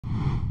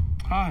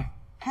Hi.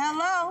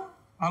 Hello.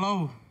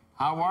 Hello.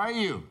 How are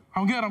you?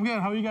 I'm good.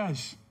 How are you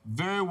guys?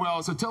 Very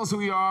well. So tell us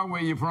who you are,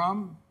 where you're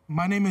from.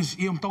 My name is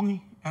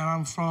Tongi, and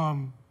I'm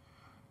from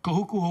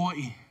Kahuku,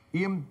 Hawaii.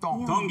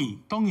 Tongi.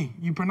 Tongi.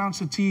 You pronounce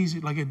the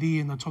T's like a D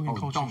in the Tongan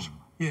culture. Tong.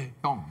 Yeah.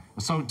 Tong.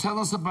 So tell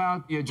us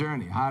about your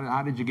journey.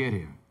 How did you get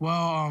here?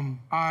 Well,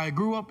 I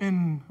grew up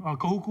in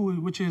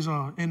Kahuku, which is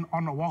on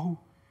Oahu,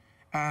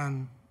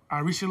 and I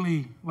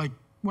recently,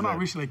 not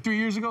recently, 3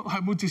 years ago, I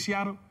moved to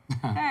Seattle.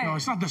 Hey. No,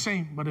 it's not the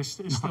same, but it's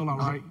still all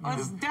right. Well,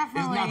 it's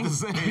definitely not the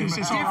same. It's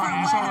different all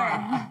right. It's all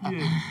right. weather.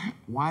 Yeah.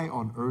 Why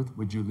on earth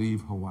would you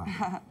leave Hawaii?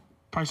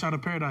 Price out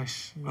of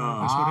paradise. You know,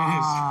 that's what it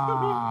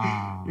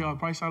is. You know,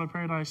 price out of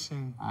paradise,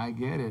 and I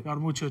get it. you gotta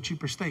move to a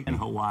cheaper state. In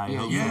Hawaii.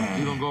 Yeah.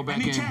 You gonna go back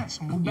Any in? chance,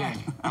 I'll move back.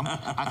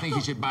 I think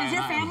you should buy Is an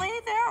your island. family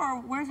there, or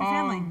where's your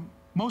family?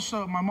 Most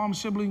of my mom's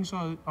siblings,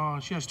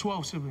 she has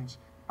 12 siblings.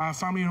 I have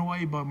family in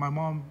Hawaii, but my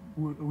mom,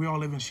 we all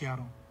live in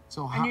Seattle.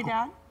 So And your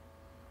dad?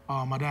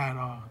 My dad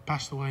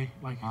passed away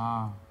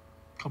a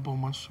couple of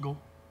months ago.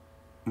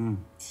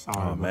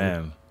 Oh,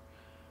 man.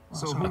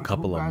 So A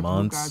couple of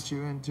months? Who got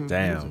you into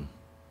Damn. music?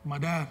 My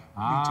dad,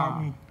 he taught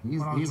me.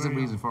 He's the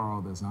reason for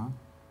all this, huh?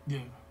 Yeah.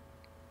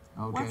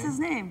 Okay. What's his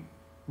name?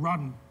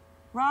 Rodney.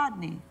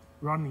 Rodney.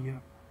 Rodney, yeah.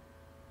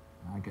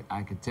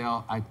 I could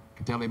tell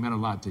he meant a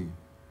lot to you.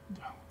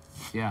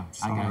 Yeah,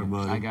 Sorry, I got it.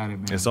 buddy. I got it,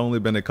 man. It's only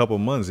been a couple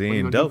months. He What you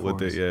ain't gonna dealt do with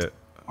for it yet.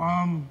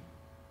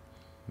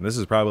 This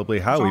is probably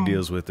how he So-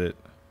 deals with it.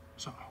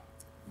 So,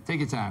 Take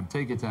your time.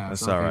 Take your time.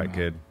 That's It's all okay, right, man.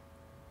 kid.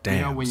 You know,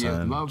 Damn, when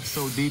son. you love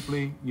so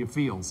deeply, you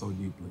feel so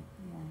deeply.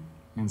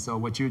 And so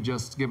what you're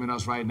just giving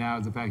us right now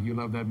is the fact you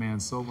love that man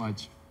so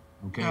much.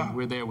 Okay, Yeah.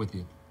 we're there with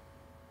you.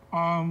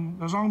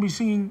 the song we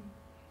singing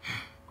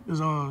is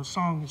a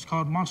song. It's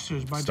called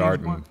 "Monsters" by James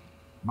Starting. Blunt.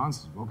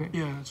 Monsters, okay?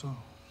 Yeah, it's a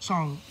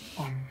song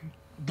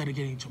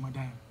dedicating to my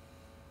dad.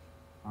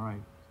 All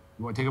right.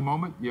 You want to take a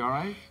moment? You all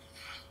right?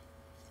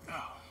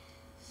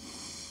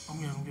 I'm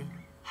good.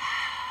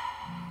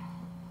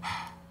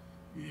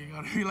 Yeah, you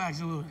gotta relax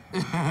a little.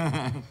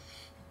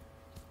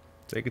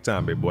 Take your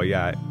time, big boy. You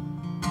all right.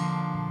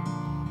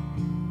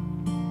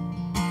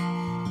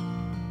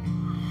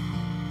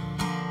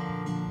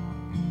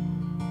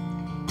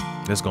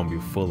 It's gonna be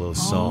full of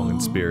song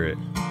and spirit.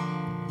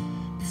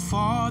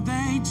 Before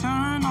they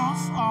turn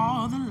off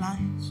all the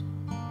lights,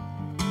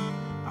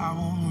 I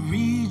won't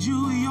read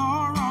you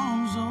your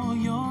wrongs or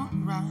your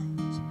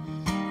rights.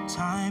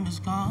 Time is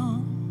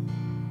gone.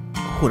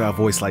 Oh, that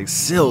voice like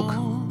silk.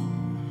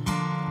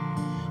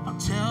 I'll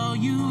tell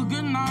you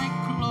goodnight,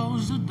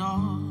 close the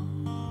door.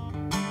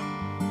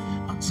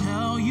 I'll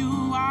tell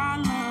you I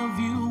love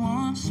you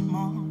once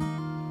more.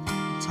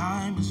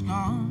 Time is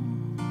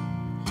gone,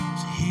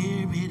 so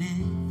here it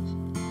is.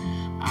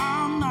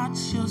 I'm not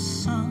your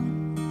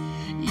son,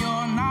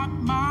 you're not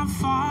my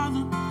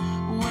father.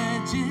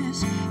 We're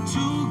just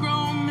two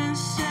grown men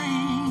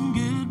saying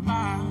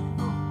goodbye.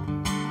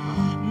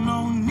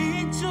 No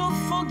need to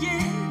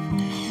forgive,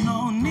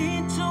 no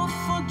need to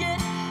forget.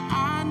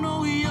 I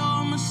know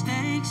your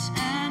mistakes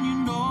and you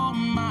know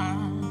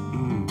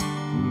mine.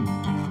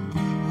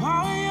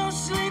 While you're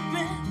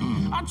sleeping,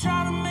 I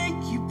try to make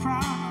you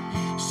proud.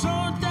 So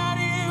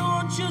daddy,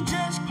 won't you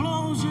just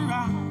close your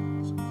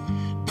eyes?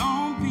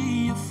 Don't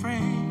be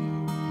afraid,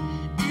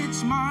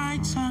 it's my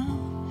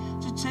turn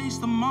to chase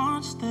the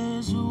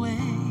monsters away.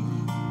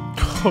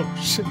 Oh,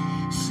 shit.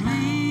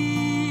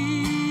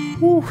 Sleep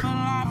for a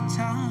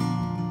lifetime,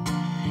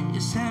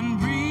 yes, and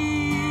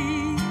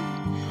breathe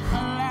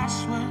a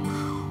last word.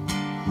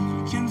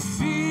 You can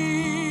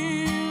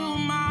feel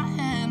my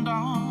hand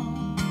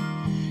on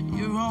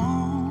your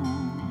own.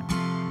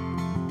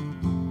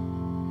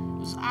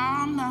 'Cause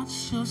I'm not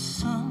your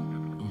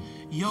son,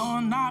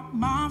 you're not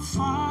my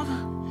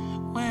father.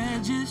 We're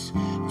just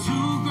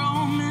two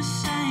grown men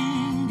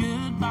saying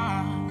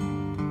goodbye.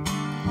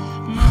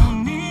 No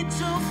need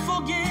to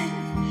forgive,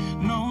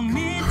 no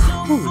need to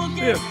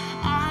forget.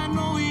 I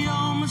know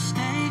your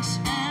mistakes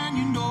and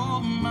you know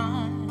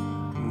mine.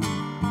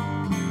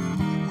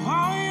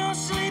 While you're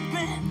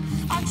sleeping,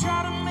 I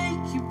try to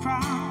make you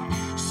proud.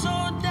 So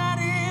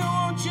daddy,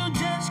 won't you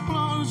just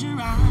close your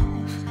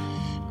eyes?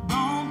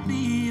 Don't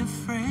be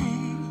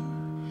afraid,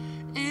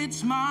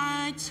 it's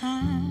my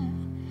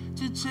turn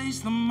to chase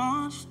the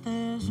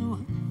monsters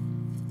away.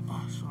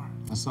 Oh, sorry.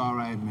 That's all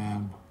right,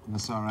 man.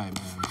 That's all right,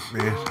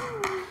 man. Man.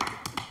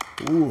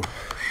 Ooh.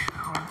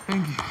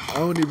 Thank you. I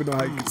don't even know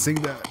how you can sing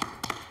that.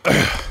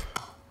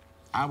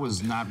 I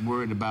was not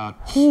worried about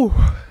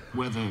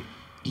whether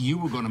you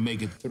were going to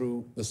make it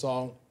through the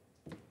song.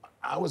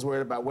 I was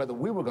worried about whether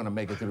we were going to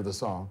make it through the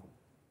song.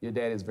 Your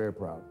dad is very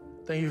proud.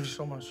 Thank you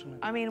so much, man.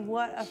 I mean,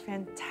 what a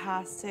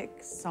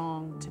fantastic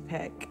song to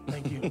pick.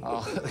 Thank you.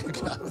 Oh,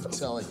 I'm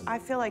telling you. I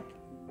feel like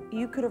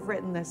you could have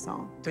written this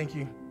song. Thank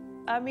you.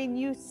 I mean,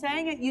 you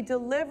sang it, you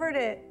delivered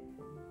it,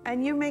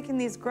 and you're making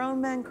these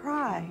grown men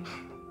cry.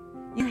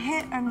 You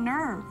hit a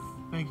nerve.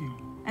 Thank you.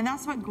 And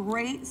that's what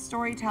great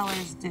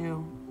storytellers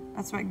do.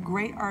 That's what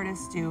great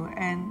artists do.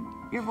 And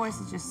your voice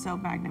is just so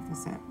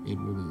magnificent. It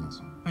really is.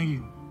 Thank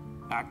you.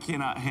 I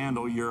cannot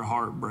handle your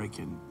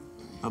heartbreaking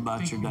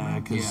about your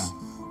dad, because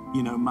Yeah.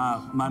 you know,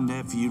 my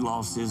nephew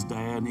lost his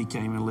dad, and he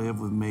came and lived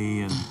with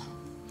me, and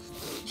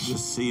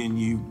just seeing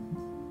you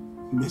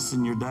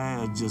missing your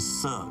dad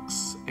just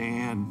sucks.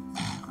 And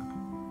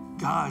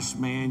gosh,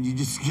 man, you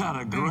just got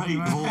a great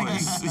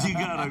voice. You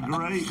got a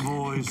great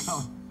voice.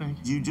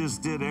 You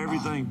just did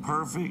everything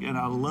perfect, and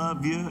I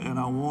love you, and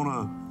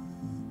I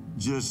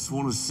just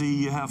want to see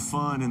you have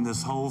fun in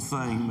this whole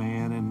thing,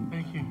 man. And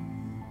Thank you.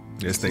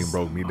 This thing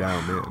broke me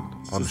down, man.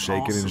 I'm just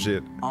shaking awesome. and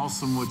shit.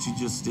 Awesome what you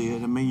just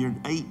did. I mean, you're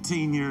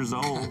 18 years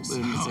old.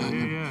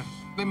 Yeah.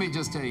 Let me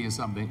just tell you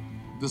something.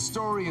 The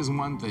story is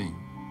one thing.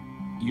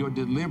 Your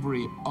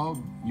delivery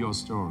of your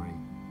story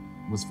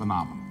was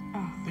phenomenal.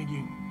 Oh, thank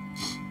you.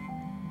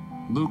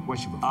 Luke,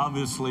 what's your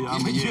Obviously,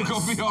 I'm a yes. You're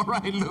gonna be all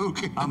right, Luke.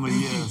 I'm a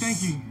yes.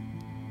 Thank you.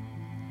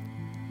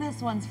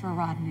 This one's for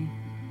Rodney.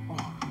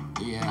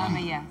 Yeah. I'm a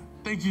yes.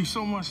 Thank you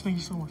so much. Thank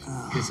you so much.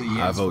 It's a yes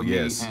I vote for me,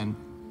 yes. And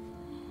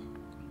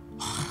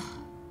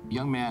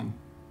young man,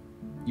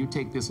 you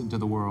take this into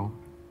the world,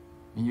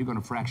 and you're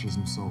gonna fracture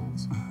some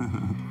souls.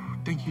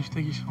 Thank you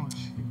so much.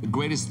 The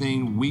greatest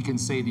thing we can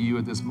say to you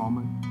at this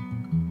moment,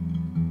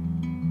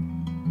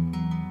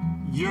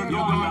 You're going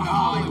to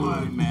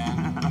Hollywood,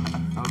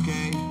 man.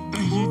 Okay?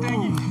 Thank you.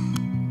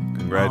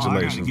 Congratulations, Oh,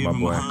 I gotta give my him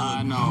boy. a hug.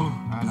 I know.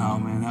 Oh,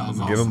 man, that was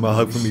awesome. Give him a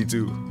hug for me,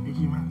 too. Thank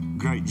you, man.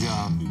 Great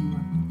job.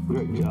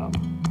 Great job.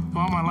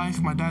 All my life,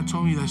 my dad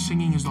told me that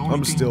singing is the only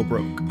I'm thing still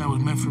broke. that was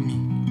meant for me.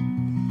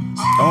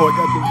 Oh, I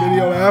got the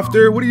video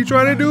after? What are you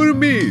trying to do to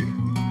me?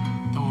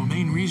 The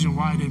main reason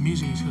why I did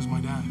music is because of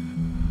my dad.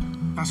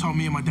 That's how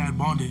me and my dad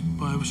bonded.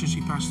 But ever since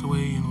he passed away,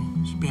 you know,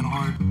 it's been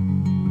hard.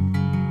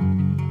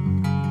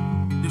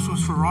 This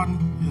was for Rodney.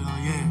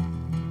 Yeah,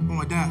 for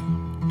my dad.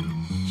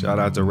 Shout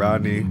out to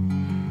Rodney.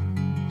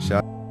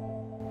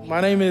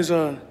 My name is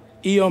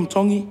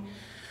Tongi.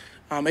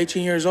 I'm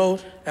 18 years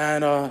old,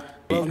 and love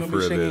For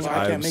me singing this, I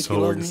Can't I'm Make so You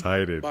Love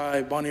excited. Me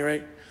by Bonnie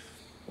Raitt.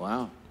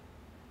 Wow.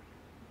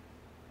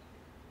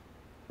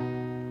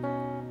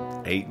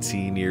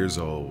 18 years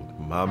old.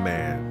 My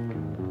man.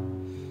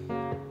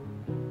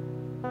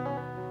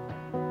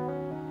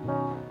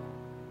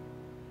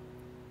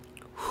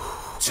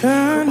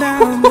 Turn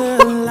down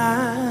the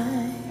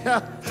light,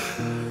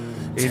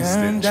 turn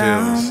Instant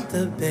down chills.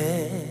 the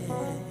bed,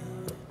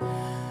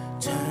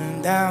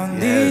 turn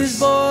down Yes. these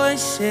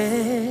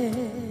voices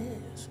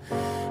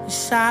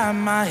inside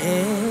my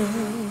head.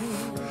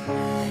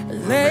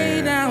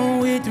 Lay down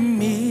with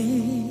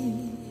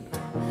me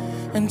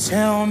and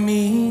tell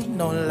me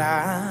no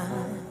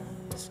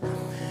lies.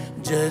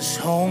 Just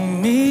hold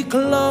me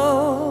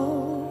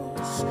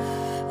close,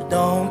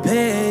 don't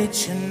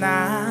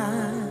patronize.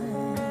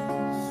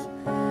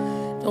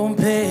 Don't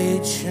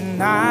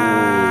patronize.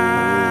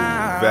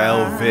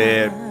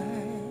 Velvet.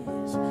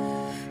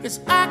 'Cause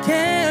I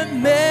can't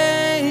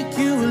make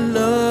you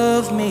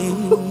love me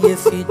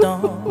if you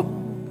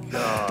don't.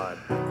 God,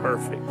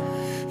 perfect.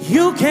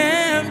 You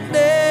can't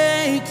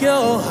make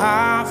your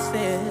heart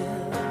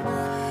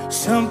feel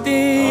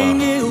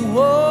something it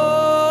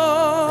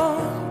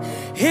won't.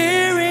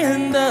 Here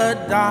in the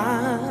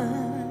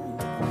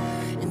dark,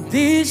 in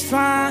these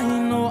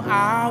final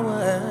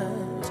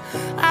hours,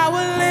 I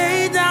will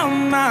lay down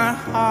my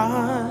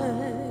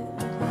heart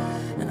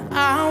and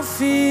I'll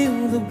feel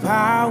the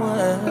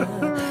power,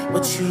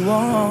 but you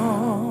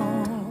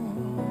won't.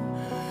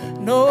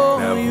 No,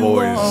 That you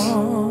voice.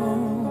 won't.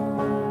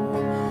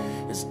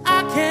 'Cause I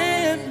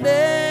can't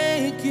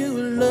make you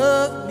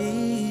love me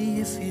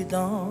if you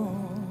don't.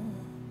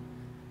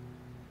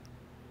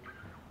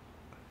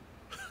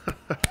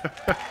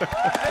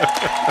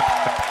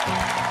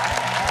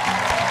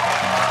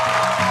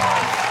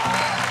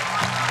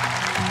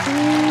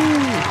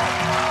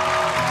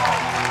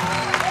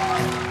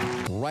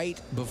 Right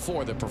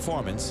before the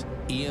performance,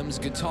 EM's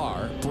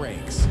guitar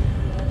breaks.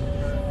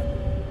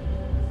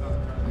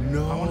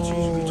 No. I want to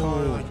use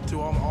guitar like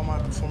through all my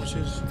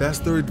performances. That's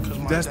the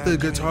my that's dad the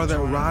gave me guitar that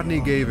guitar, Rodney you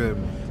know, gave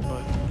him.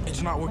 But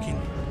it's not working.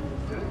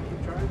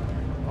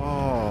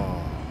 Oh.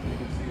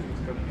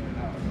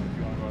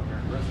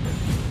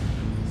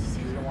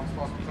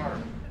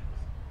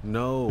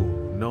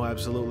 No,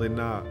 absolutely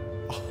not.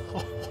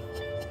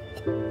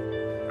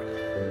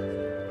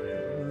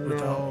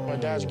 Without my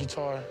dad's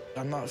guitar,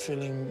 I'm not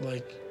feeling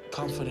like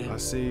confident. I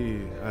see.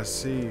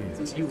 It's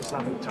you, it's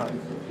not the guitar.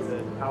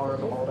 The power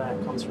of all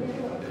that comes from you.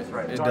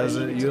 Right. It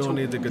doesn't. You don't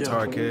need the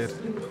guitar, kid.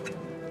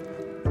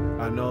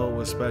 I know it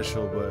was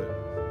special, but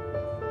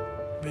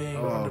Being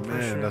Oh, under man,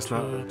 pressure that's to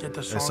not- get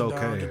the it's song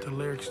down, okay. get the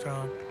lyrics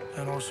down,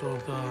 and also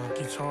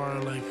the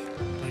guitar, like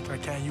I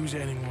can't use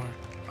it anymore.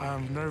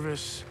 I'm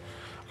nervous.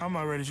 I'm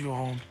not ready to go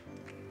home.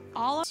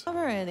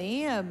 Oliver and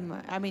EM,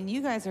 I mean,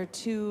 you guys are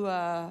two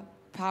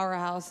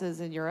powerhouses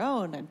in your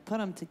own, and put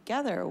them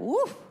together.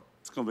 Woo!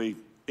 It's going to be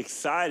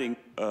exciting.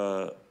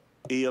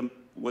 EM,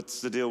 what's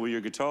the deal with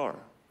your guitar?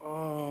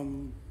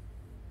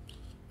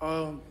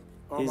 My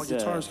His,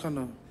 guitar is kind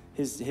of.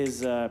 His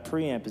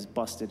preamp is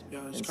busted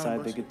Yeah, it's inside kinda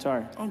the busted.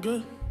 guitar. I'm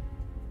good.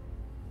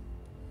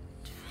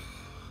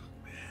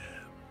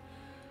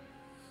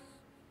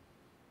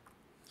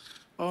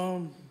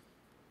 Oh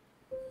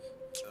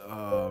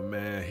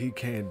man, he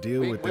can't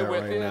deal with that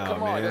with right you. now,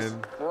 Come on,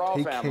 man. we're all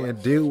He family.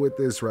 can't deal with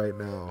this right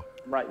now.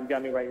 Right, you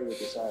got me right here with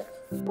this. Sorry.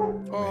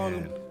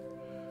 Man.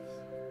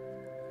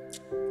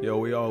 Yo,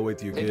 we all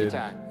with you, Take your kid.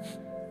 time.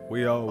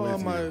 We all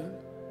with you.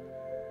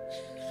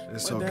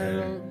 It's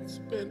okay.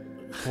 Dad,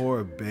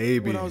 Poor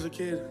baby. when I was a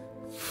kid,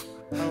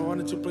 I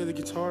wanted to play the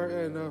guitar,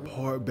 and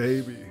Poor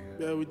baby.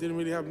 yeah, we didn't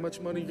really have much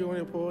money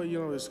growing up. You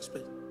know, it's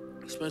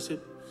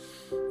expensive.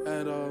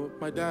 And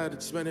my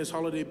dad spent his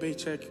holiday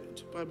paycheck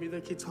to buy me the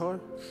guitar.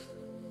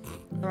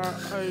 And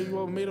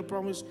I made a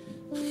promise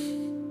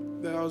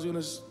that I was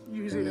gonna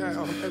use it at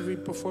every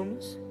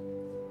performance.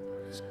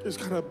 It's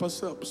kind of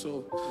bust up,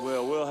 so.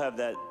 Well,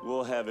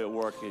 we'll have it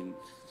working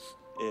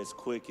as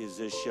quick as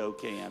this show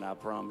can, I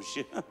promise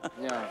you.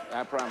 Yeah,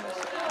 I promise.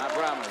 I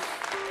promise.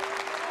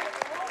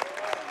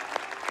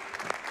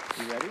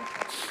 You ready?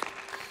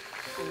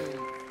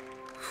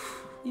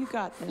 You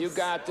got this. You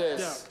got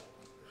this. Yeah.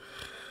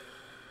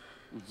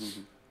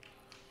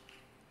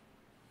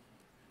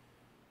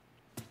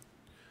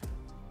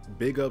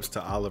 Big ups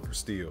to Oliver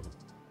Steele.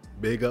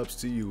 Big ups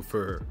to you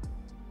for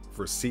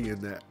seeing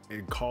that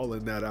and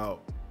calling that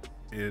out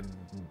and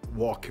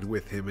walking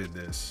with him in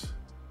this.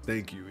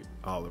 Thank you,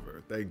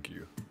 Oliver. Thank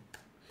you.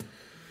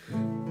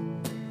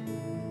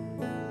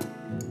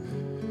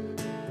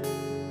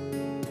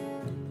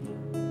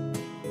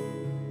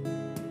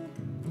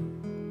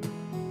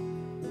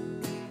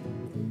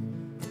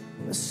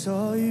 I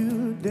saw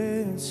you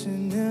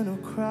dancing in a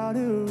crowded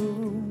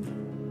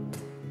room.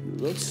 You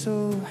look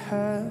so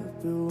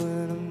happy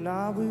when I'm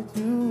not with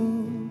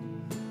you.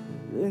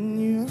 Then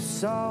you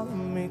saw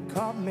me,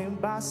 caught me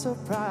by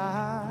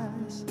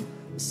surprise.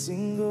 A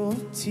single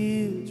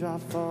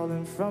teardrop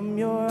falling from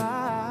your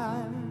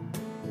eye.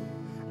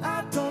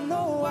 I don't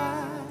know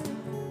why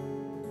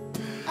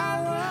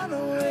I run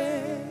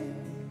away.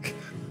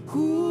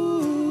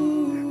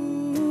 Ooh,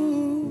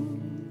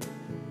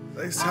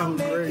 They sound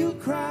I make great. you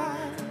cry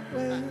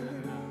when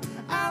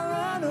I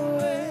run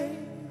away.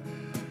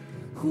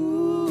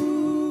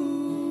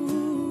 Ooh,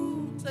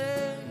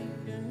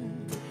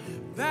 taking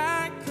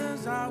back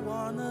 'cause I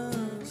wanna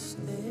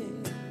stay.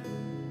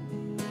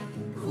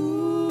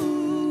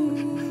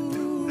 Ooh,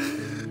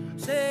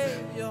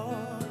 save your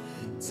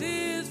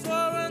tears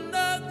for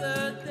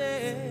another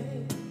day.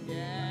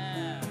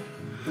 Yeah.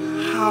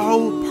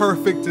 How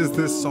perfect is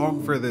this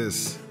song for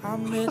this? I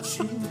met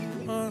you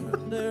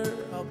under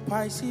a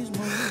Pisces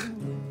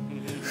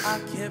moon. I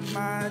kept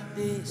my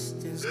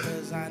distance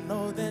 'cause I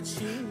know that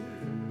you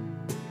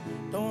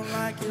don't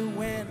like it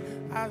when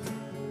I was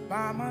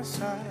by my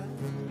side.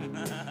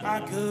 I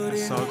couldn't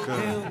So good.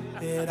 help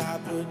it, I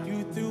put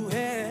you through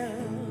hell.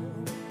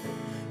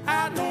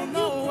 I don't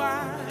know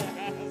why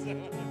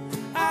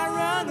I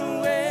run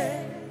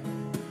away.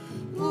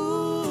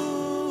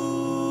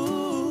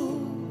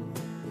 Ooh,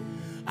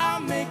 I'll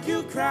make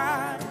you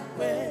cry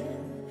when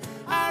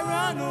I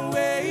run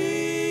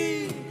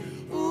away.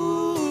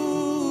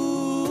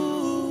 Ooh,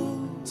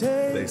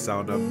 They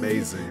sound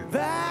amazing.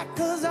 back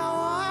 'cause I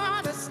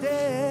wanna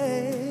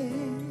stay.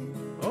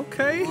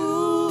 Okay.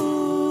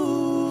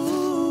 Ooh,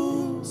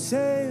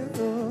 save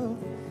your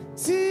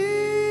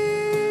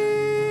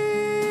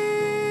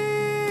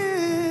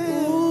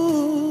tears.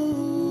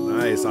 Ooh,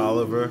 Nice,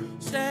 Oliver.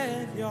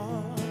 save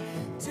your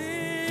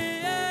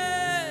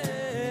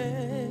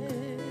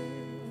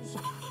tears.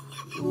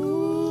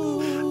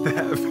 Ooh.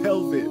 That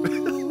velvet.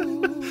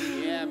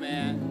 Yeah,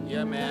 man.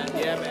 Yeah, man.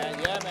 Yeah, man.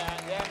 Yeah, man.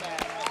 Yeah, man.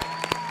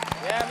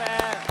 Yeah,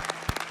 man.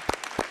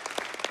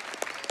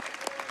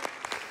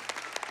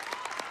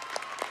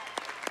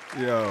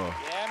 Yo.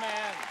 Yeah,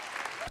 man.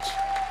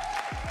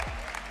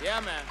 Yeah,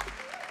 man.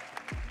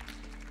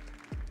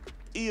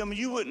 Ian,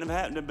 you wouldn't have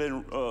happened to have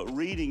been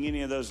reading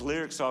any of those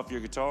lyrics off your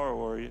guitar,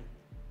 were you?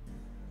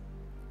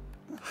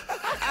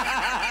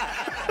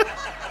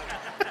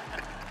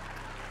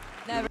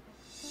 Never.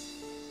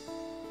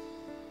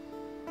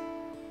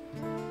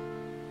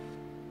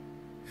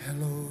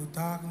 Hello,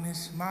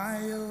 darkness,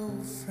 my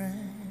old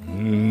friend.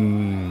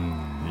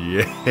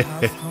 Yeah.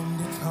 I've come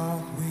to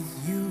talk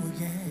with you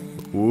again.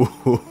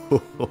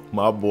 Ooh,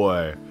 my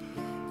boy.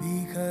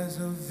 Because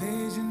a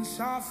vision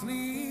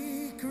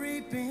softly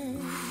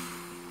creeping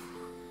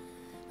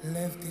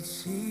left its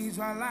seeds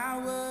while I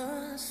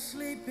was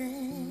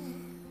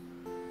sleeping.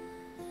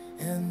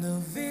 And the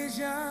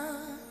vision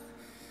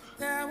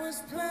that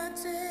was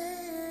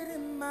planted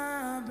in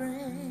my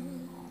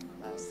brain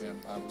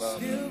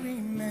still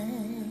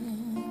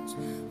remains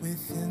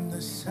within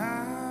the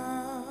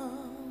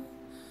sound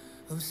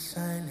of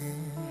silence.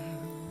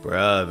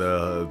 Bruh,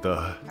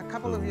 A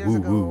couple of years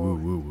ago,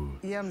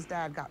 EM's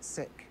dad got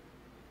sick,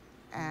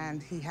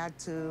 and he had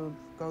to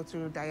go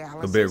through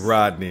dialysis. the big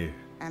Rodney.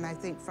 And I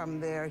think from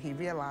there, he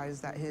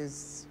realized that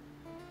his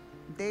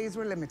days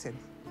were limited.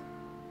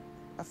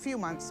 A few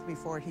months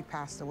before he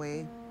passed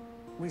away,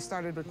 we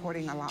started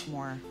recording a lot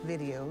more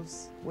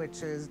videos,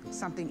 which is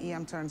something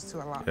EM turns to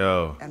a lot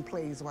and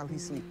plays while he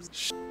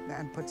sleeps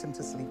and puts him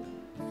to sleep.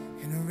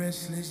 In the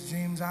restless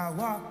dreams, I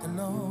walked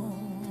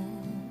alone.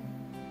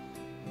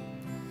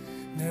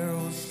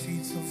 Narrow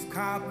streets of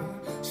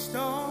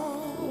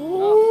cobblestone.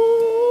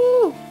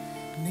 Ooh.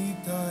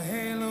 Neath the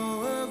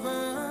halo of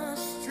a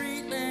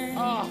street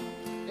lamp.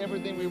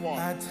 Everything we want.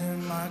 I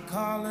turn my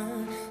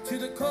collar to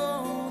the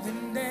cold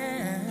and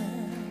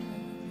damp.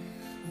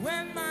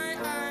 When my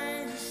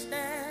eyes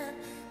stand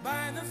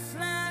by the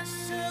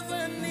flash of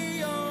a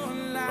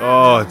neon light.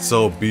 Oh, it's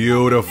so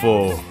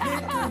beautiful.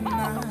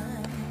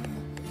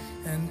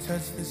 And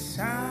touch the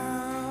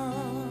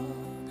sound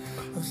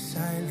of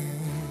silence.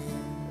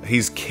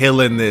 He's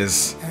killing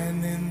this.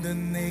 And in the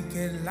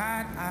naked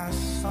light I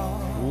saw.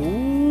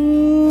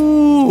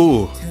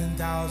 Ooh.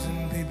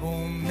 10,000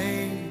 people,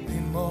 maybe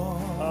more.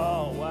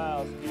 Oh,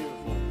 wow, it's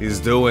beautiful. He's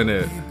doing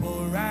it.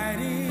 People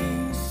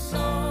writing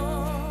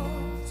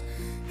songs,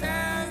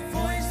 their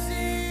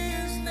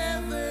voices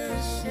never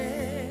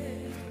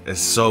shared.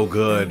 It's so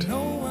good.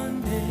 No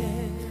one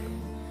did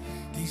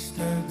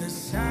disturb the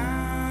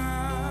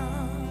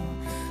sound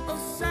of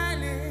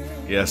silence.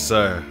 Yes,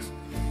 sir.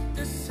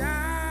 The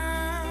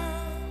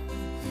sound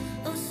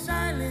of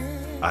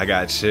silence. I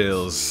got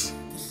chills.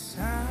 The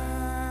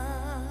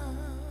sound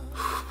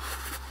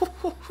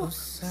of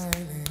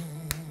silence.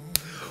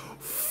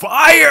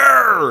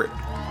 Fire!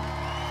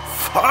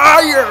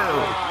 Fire!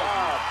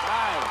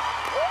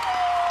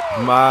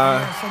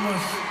 My.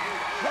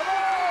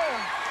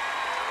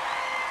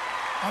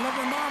 I love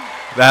my mom.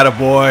 That a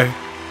boy.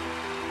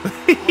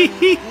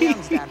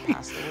 Liam's dad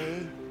passed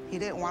away. He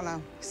didn't want to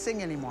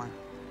sing anymore.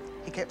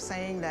 He kept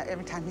saying that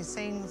every time he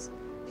sings,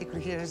 he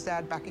could hear his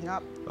dad backing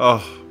up.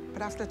 Oh.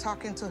 But after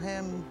talking to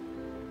him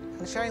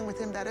and sharing with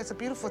him that it's a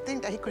beautiful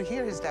thing that he could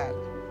hear his dad.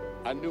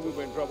 I knew we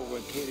were in trouble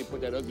when Katie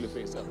put that ugly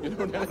face up. You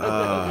know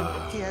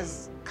that? He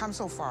has come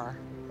so far,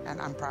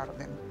 and I'm proud of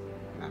him.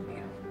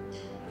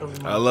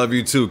 I love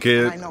you too,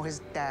 kid. And I know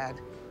his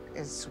dad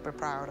is super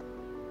proud.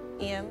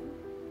 Ian,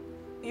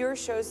 your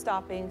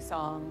show-stopping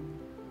song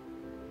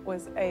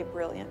was a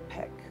brilliant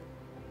pick.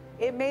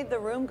 It made the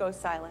room go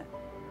silent.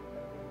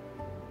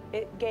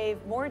 It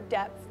gave more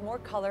depth, more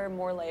color,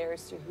 more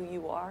layers to who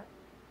you are.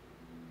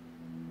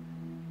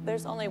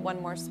 There's only one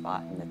more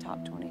spot in the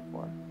top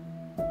 24.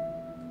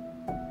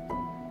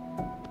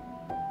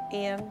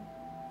 Ian,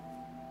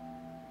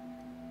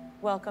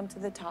 welcome to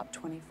the top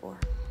 24.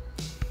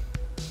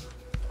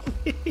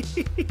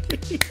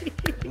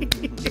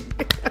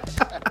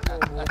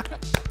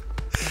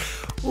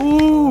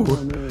 Ooh.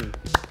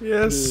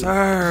 Yes,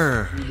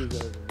 sir.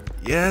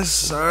 Yes,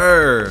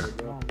 sir.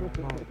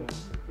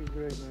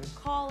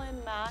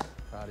 Colin, Matt.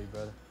 Howdy,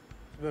 brother.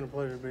 It's been a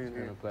pleasure being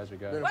here. It's been a pleasure,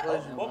 guys. Been a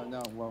pleasure.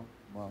 Well.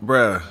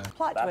 Bruh.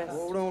 Plot twist.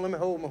 Hold on, let me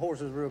hold my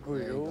horses real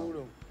quick. Hold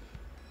on.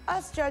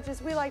 Us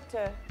judges, we like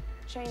to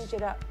change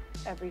it up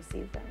every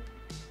season.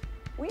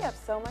 We have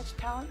so much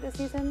talent this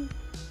season,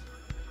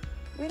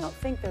 we don't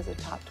think there's a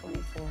top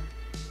 24.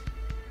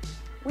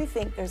 We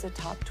think there's a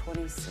top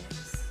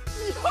 26.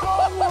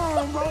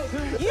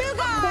 You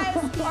guys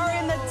are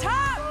in the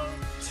top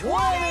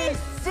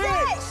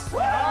 26! All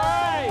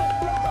right!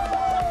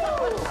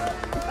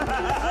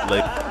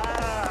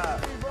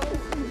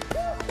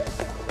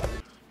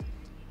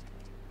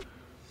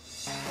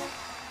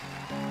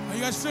 Are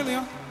you guys silly,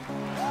 huh?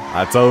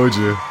 I told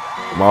you.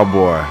 My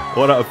boy.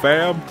 What up,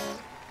 fam?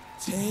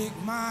 Take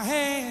my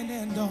hand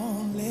and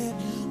don't let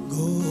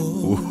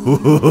go.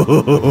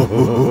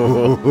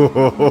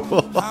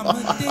 I'm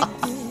addicted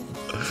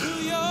to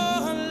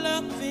your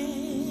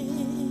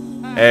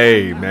loving.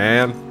 Hey,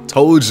 man.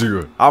 Told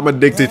you. I'm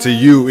addicted to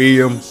you,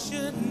 Ian.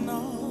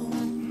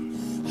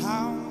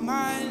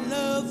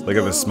 Look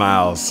at the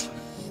smiles.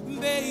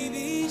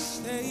 Baby,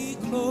 stay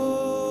close.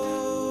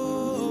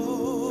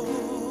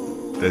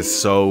 That's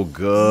so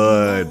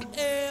good.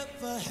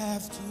 Ever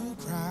have to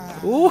cry.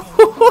 Ooh.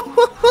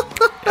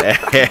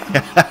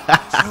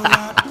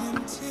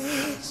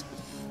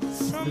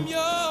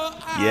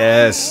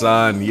 Yes,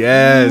 son.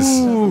 Yes.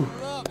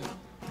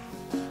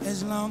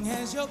 As long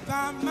as you're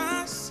by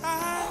my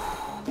side,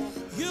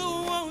 you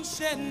won't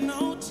shed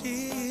no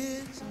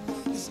tears.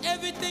 'Cause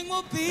everything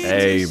will be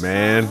Hey,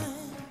 man.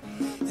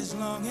 fine. As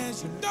long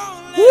as you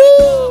don't let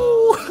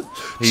Woo.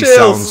 He Chills.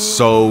 sounds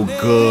so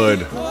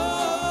good.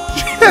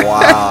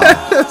 Wow.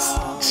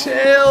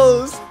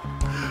 Chills.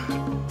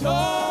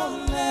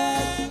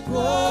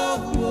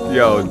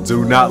 Yo,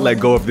 do not let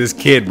go of this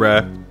kid,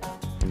 bruh.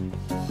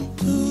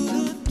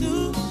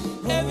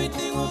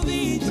 everything will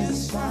be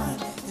just fine.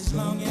 As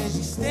long as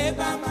you stay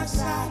by my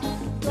side,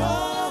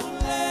 don't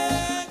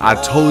let I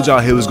told y'all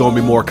he was gonna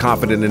be more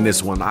confident in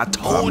this one. I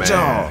told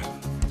y'all.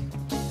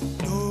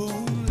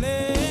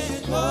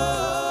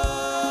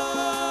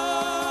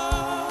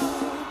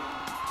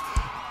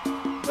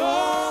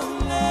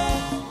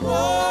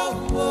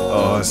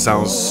 Oh, it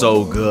sounds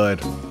so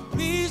good.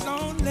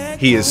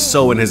 He is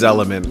so in his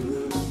element.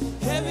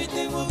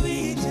 everything will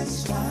be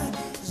just fine.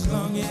 As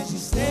long as you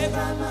stay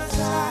by my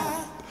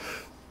side.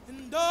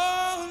 And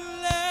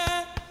don't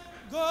let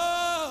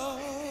go.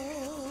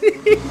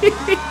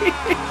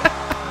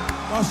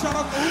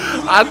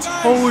 I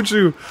told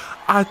you.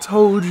 I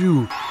told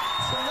you.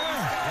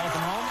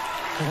 Welcome home.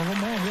 Welcome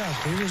home. Yeah,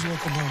 babies,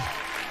 welcome home.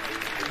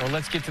 Well,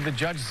 let's get to the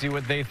judges, see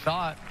what they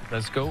thought.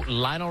 Let's go,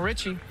 Lionel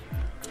Richie.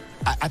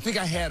 I think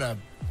I had a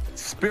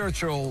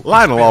spiritual.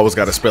 Lionel always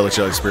got a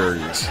spiritual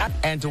experience.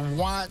 And to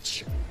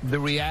watch the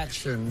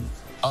reaction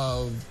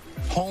of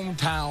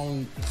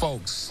hometown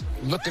folks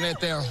looking at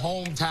their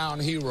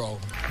hometown hero,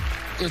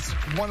 it's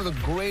one of the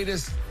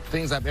greatest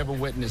things I've ever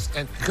witnessed.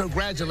 And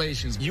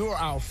congratulations, you are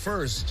our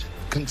first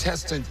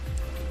contestant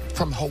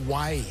from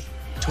Hawaii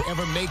to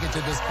ever make it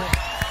to this point.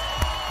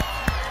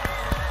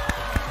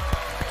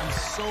 I'm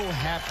so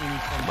happy.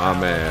 And My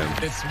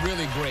man. It's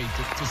really great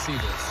to see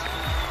this.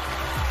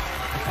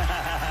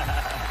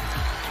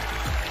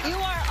 You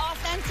are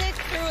authentic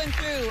through and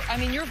through. I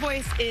mean, your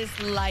voice is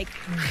like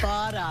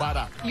butter.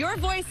 Butter. Your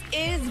voice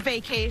is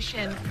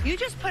vacation. You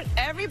just put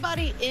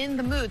everybody in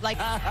the mood. Like,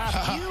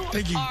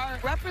 you are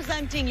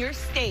representing your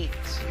state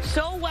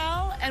so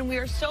well, and we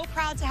are so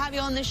proud to have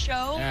you on this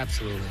show.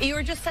 Absolutely. You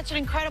are just such an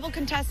incredible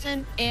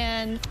contestant,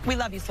 and we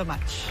love you so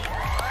much.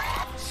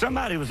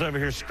 Somebody was over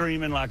here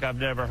screaming like I've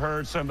never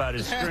heard somebody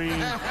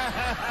scream.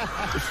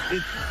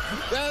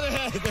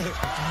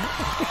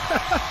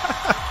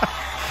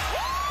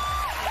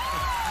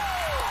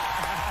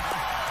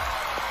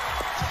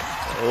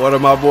 What do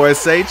my boys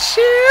say?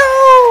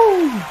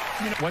 Chill.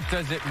 What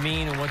does it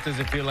mean and what does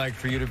it feel like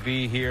for you to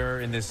be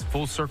here in this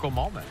full circle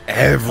moment?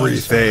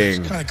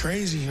 Everything. It's kind of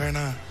crazy right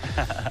now.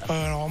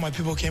 All my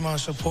people came out and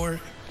support.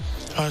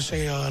 I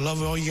say I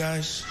love all you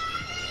guys.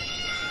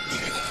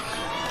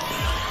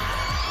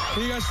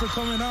 Thank you guys for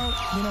coming out.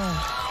 You know,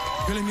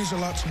 it really means a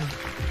lot to me.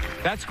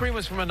 That scream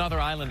was from another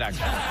island,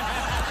 actually.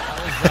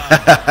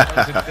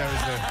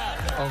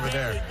 that was over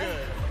there.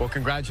 Well,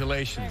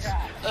 congratulations.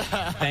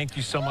 Thank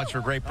you so much for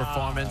a great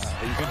performance.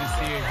 Good to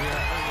see you here.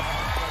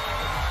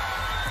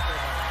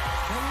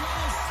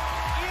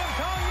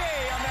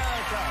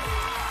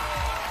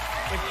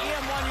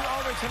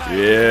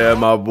 Yeah,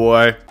 my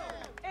boy.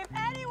 If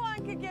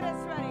anyone could get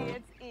us ready,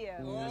 it's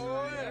Ian.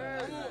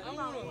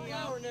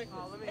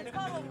 It's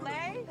called a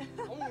lay.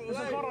 This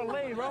is called a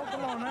lay, bro.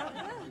 Come on now.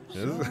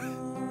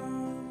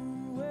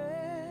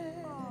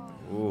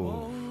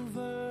 Ooh.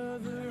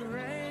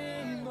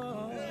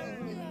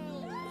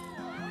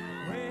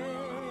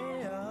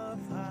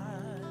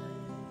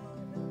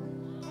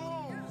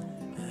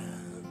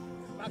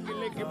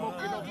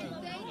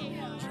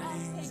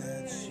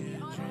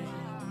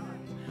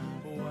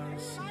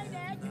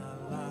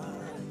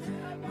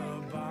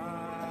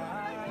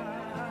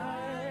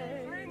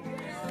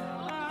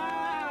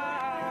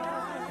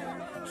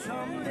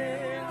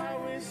 Someday I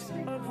wish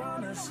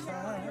upon a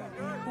star,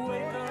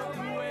 wake up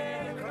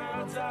where the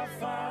clouds are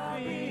far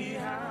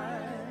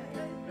behind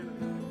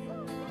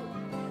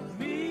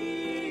me.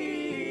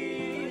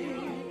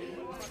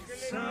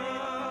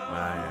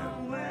 Somewhere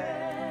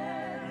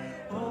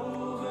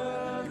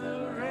over the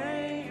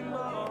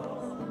rainbow,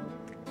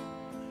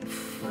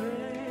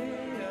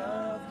 way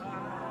up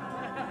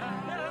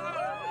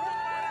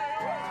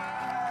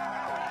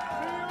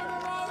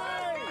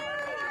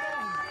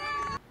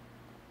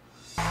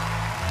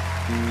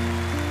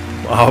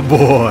Oh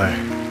boy.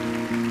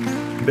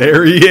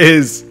 There he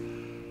is.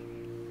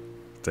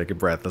 Take a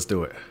breath. Let's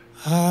do it.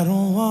 I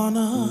don't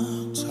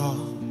wanna talk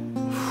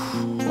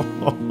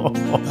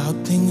about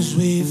things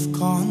we've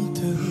gone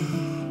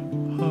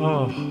through,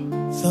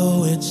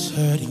 though it's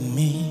hurting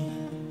me.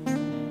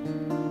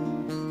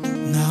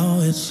 Now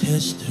it's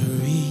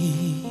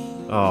history.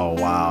 Oh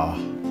wow.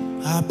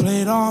 I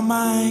played all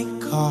my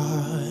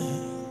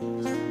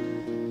cards.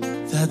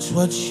 That's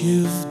what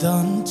you've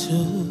done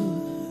too.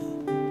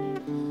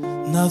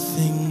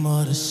 Nothing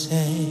more to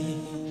say.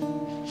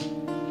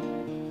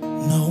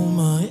 No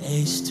more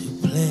ace to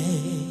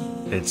play.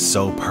 It's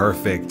so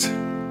perfect.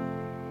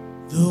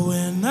 The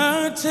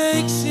winner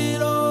takes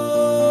it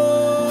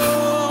all.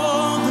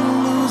 The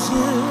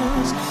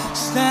losers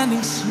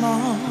standing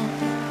small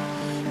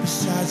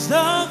besides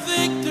the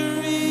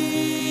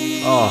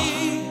victory. Oh.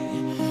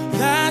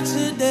 That's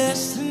a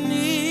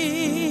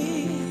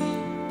destiny.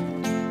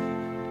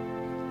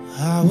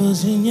 I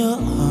was in your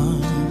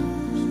arms,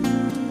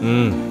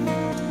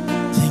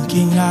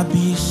 thinking I'd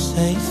be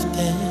safe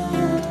there.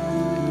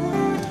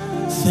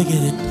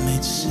 Figured it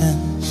made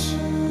sense,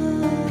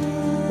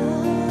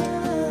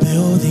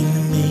 building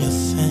me a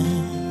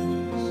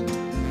fence.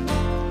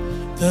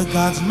 The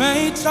gods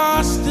may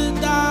toss the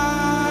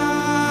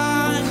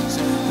dice,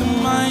 the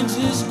mind's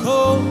as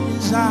cold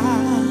as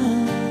ice.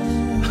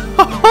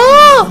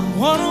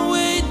 Someone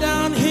way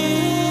down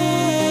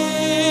here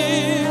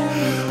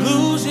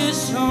loses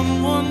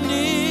someone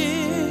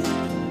near.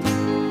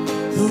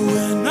 The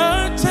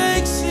winner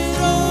takes it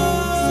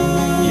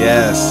all.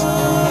 Yes.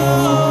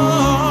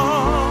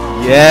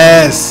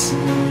 Yes.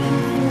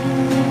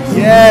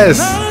 Yes.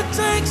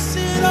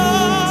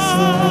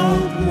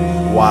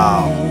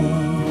 Wow.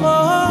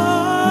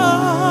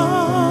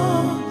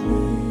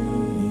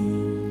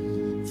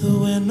 The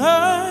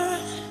winner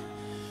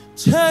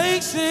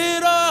takes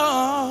it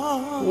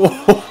all.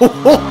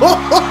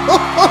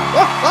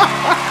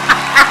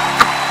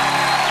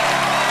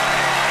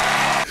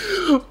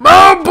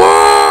 My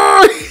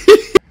boy.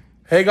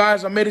 Hey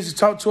guys, I made it to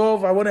top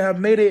 12. I wouldn't have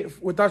made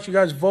it without you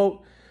guys'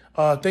 vote.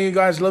 Thank you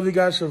guys. Love you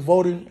guys for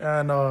voting.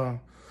 And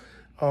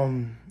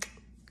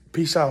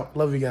peace out.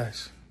 Love you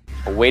guys.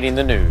 Awaiting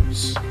the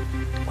news.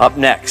 Up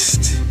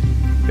next.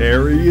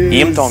 There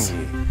he is. Tongi.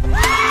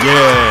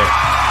 Yeah.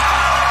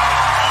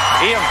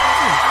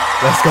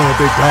 Let's go,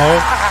 big dog.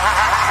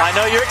 I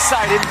know you're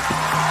excited.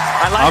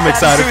 I'm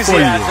excited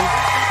enthusiasm,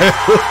 for you.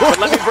 but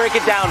let me break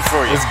it down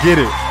for you. Let's get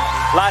it.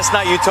 Last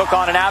night you took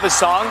on an ABBA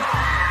song.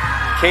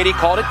 Katie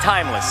called it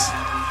timeless.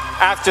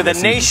 After the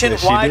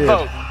nationwide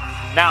vote.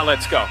 Now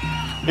let's go.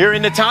 You're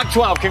in the top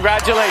 12.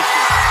 Congratulations.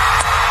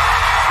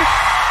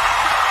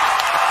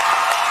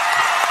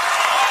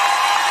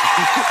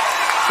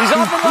 He's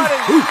off and running.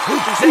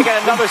 He's taking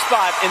another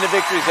spot in the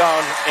victory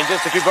zone in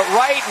just a few. But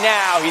right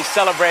now, he's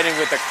celebrating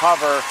with a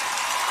cover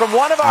from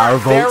one of our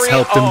votes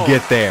helped him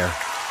get there.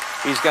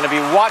 He's going to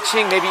be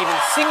watching, maybe even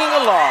singing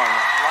along.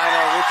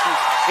 Lionel Richie's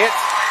hit.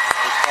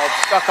 It's called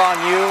Stuck on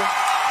You.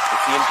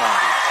 It's Ian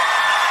Tongi.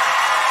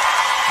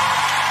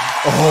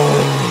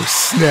 Oh,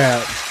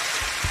 snap.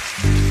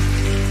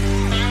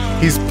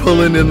 He's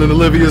pulling in an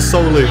Olivia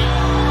Soley.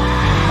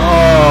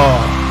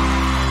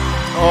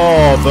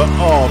 Oh,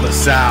 the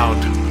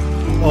sound.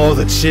 Oh,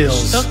 the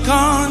chills. Stuck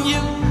on you.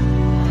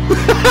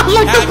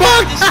 Like the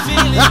bug. This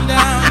feeling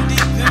down deep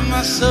in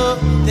my soul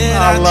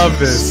that I love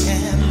this.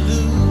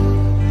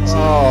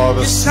 Oh,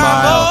 the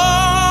smile.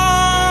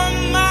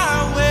 I'm on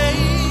my way.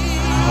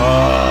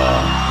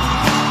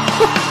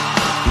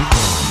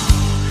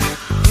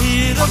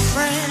 Need a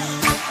friend.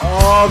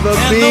 Oh, the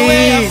and beat. The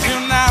way I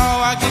feel now,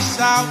 I guess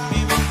I'll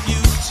be with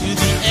you to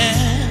the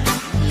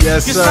end.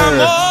 Yes, sir. I'm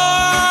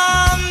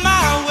on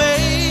my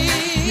way.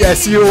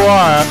 Yes, you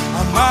are.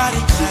 I'm mighty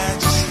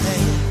glad you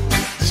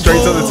stayed.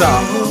 Straight to the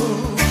top.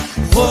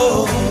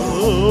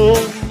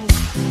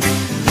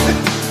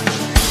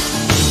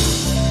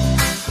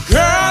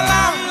 Girl,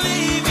 I'm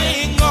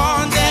leaving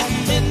on that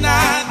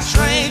midnight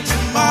train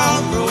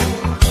tomorrow.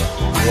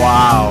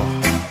 Wow.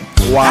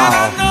 And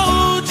I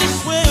know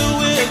just where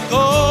we're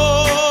going.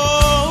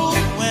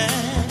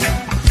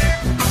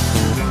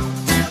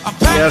 I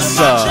pack up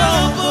my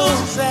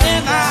troubles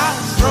and I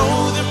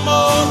throw them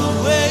all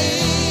away.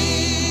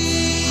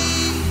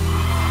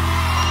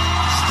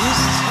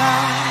 This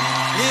time,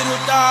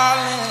 little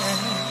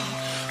darling,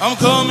 I'm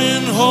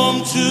coming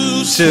home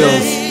to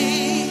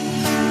stay.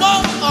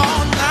 All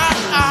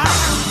night I'm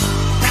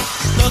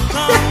stuck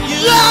on you.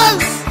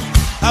 Yes!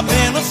 I've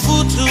been a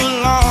fool too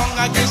long.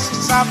 I guess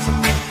it's time for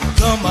me to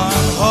come on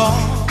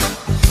home.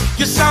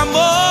 Guess I'm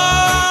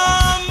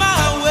on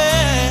my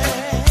way.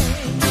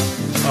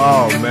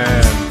 Oh,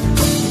 man.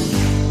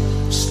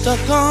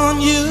 Stuck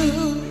on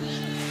you.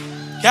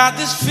 Got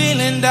this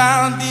feeling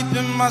down deep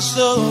in my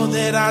soul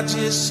that I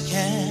just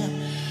can't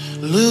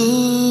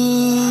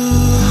lose.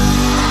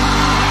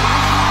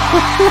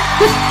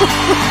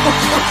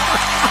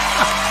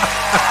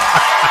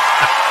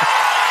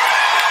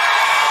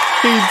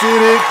 He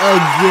did it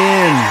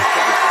again.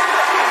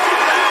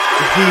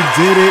 He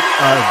did it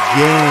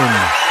again.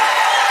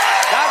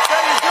 That's how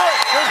you do it.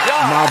 Good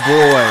job. My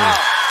boy.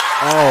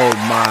 Oh,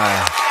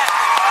 my.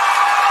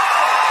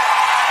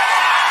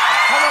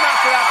 Coming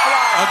after that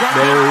fly.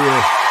 There he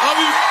is.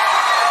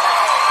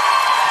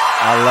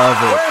 I love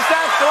it. Where's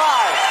that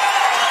fly?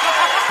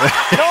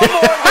 No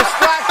more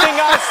distracting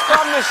us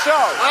from the show.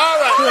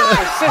 All right.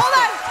 Hold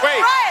on.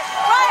 Wait.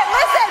 Ryan,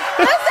 listen.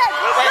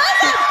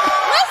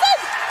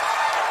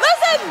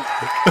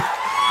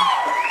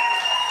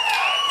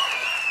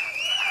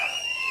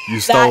 You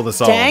stole the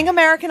song. Dang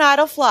American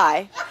Idol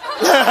fly.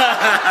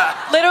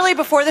 Literally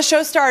before the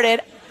show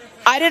started,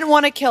 I didn't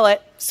want to kill it,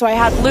 so I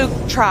had Luke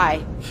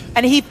try.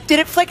 And he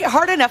didn't flick it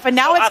hard enough, and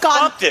now it's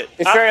gone.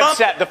 It's very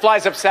upset. The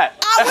fly's upset.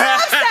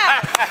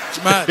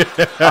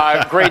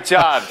 Great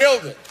job.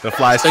 Killed it. The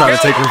fly's trying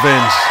to take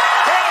revenge.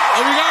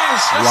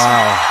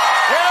 Wow.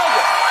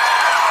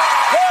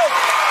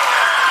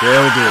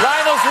 Killed it.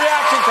 Lionel's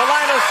reaction to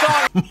Lionel's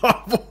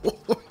song.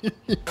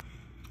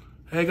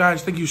 Hey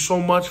guys, thank you so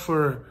much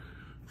for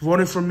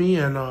voting for me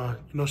and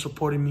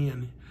supporting me,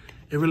 and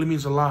it really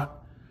means a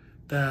lot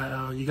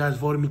that you guys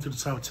voted me to the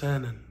top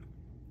 10. And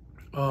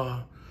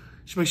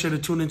just make sure to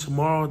tune in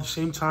tomorrow at the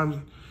same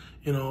time.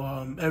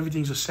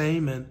 Everything's the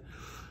same, and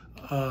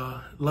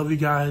love you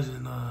guys,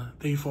 and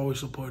thank you for always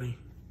supporting.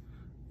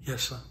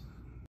 Yes, sir.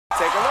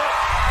 Take a look.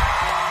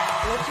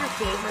 What's your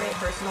favorite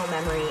personal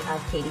memory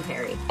of Katy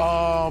Perry?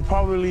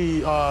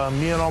 Probably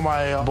me and all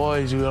my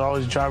boys, we would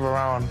always drive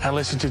around and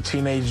listen to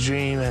Teenage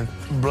Dream and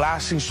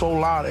blasting so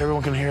loud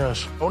everyone can hear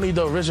us. Only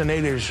the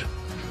originators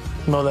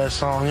know that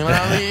song, you know what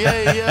I mean?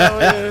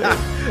 Yeah.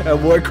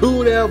 That boy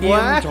cool there, boy.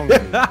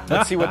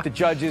 Let's see what the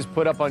judges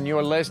put up on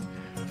your list.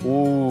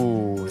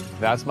 Ooh,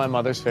 that's my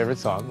mother's favorite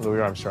song, Louis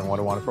Armstrong, What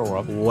a Wonderful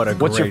World. What a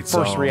What's your great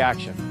first song.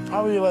 reaction?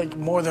 Probably like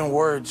More Than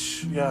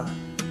Words, yeah.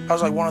 That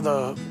was like one of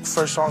the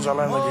first songs I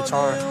learned on the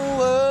guitar.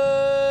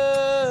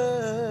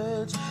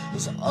 Words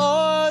is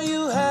all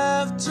you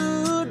have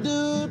to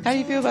do. How do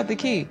you feel about the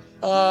key?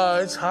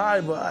 It's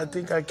high, but I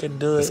think I can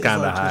do it. It's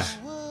kind of if I high. just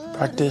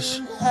practice.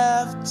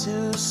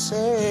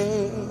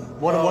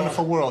 What a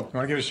Wonderful World. You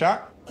want to give it a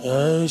shot?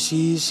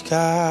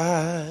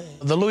 Sky.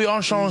 The Louis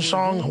Armstrong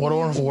song, What a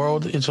Wonderful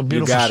World, it's a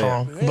beautiful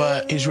song.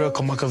 But Israel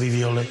Kamakawi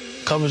Violet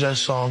covers that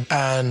song,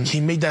 and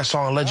he made that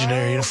song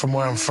legendary. And from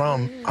where I'm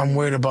from, I'm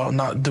worried about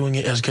not doing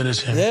it as good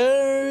as him.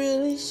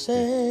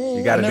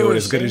 You gotta do it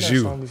as good as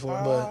you.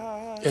 But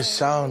it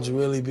sounds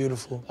really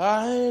beautiful.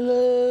 I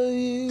love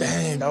you.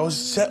 Dang, I was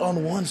set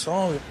on one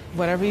song.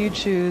 Whatever you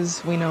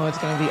choose, we know it's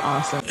gonna be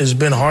awesome. It's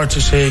been hard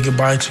to say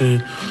goodbye to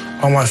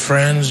all my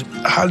friends.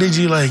 How did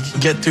you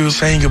get through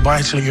saying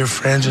goodbye to your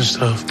friends and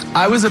stuff?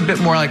 I was a bit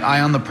more like eye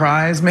on the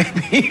prize,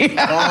 maybe.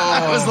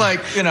 I was like,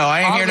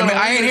 I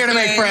ain't here to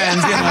make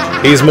friends.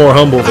 He's more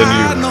humble than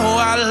you.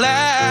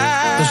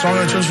 The song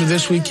I chose for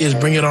this week is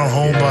Bring It On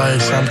Home by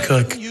Sam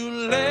Cooke.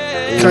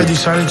 I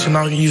decided to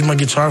not use my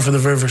guitar for the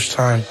very first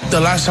time. The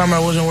last time I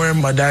wasn't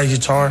wearing my dad's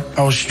guitar,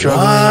 I was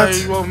struggling.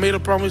 I made a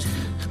promise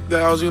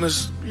that I was going to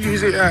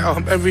use it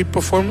at every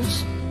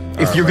performance.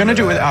 If you're gonna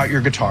do it without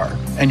your guitar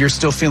and you're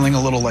still feeling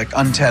a little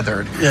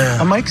untethered,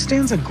 a mic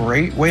stand's a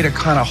great way to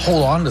kind of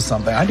hold on to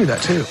something. I do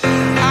that too.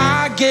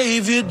 I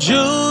gave you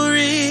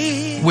jewelry.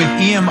 With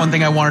EM, one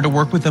thing I wanted to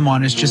work with them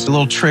on is just a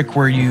little trick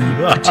where you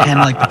pretend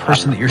like the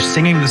person that you're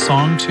singing the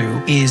song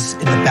to is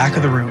in the back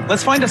of the room.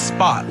 Let's find a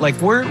spot.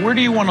 Where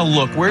do you want to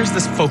look? Where's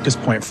this focus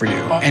point for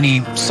you?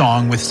 Any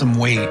song with some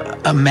weight,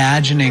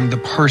 imagining the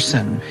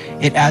person,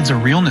 it adds a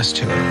realness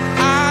to it.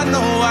 I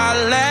know I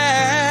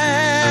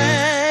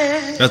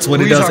That's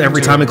what he does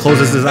every time he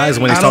closes his eyes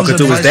when he's talking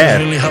to his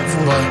dad. Really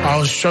helpful, but I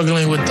was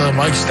struggling with the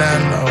mic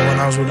stand when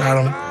I was with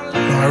Adam.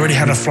 I already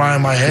had a fly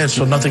in my head,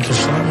 so nothing can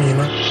stop me,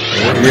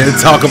 We had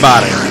to talk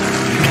about it.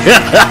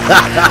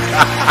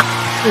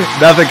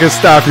 Nothing can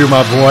stop you,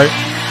 my boy.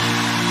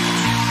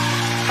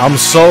 I'm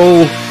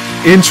so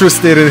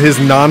interested in his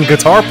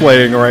non-guitar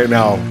playing right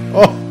now.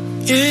 Oh.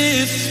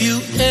 If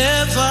you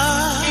ever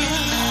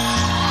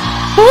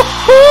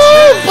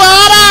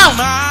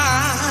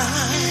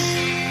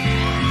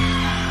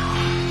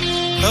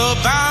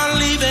about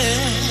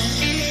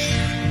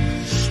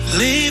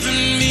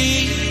leaving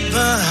me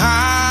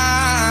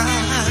behind.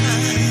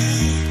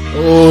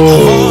 Oh. I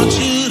want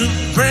you to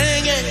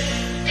bring it.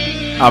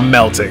 I'm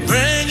melting.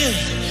 Bring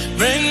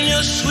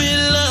your sweet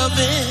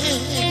loving.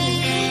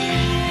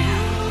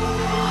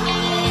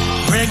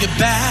 Bring it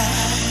back.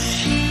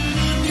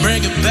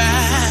 Bring it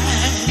back.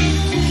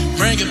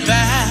 Bring it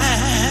back.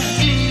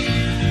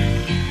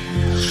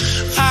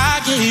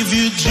 I gave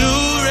you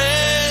jewelry.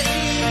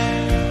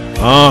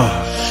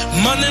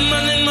 Money,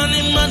 money,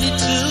 money, money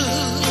too.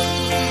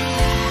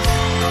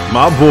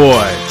 My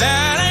boy.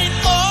 That ain't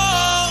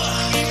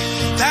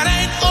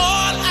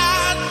all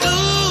I do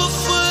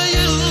for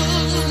you.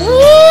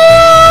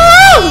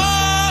 Woo!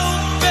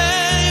 Oh,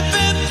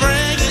 baby,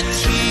 bring it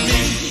to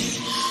me.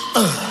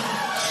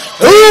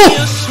 Bring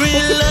your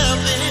sweet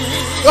loving.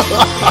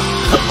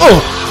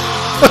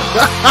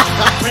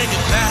 Bring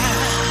it back.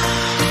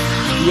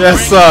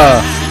 Yes,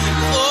 sir.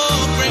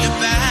 Bring it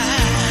back.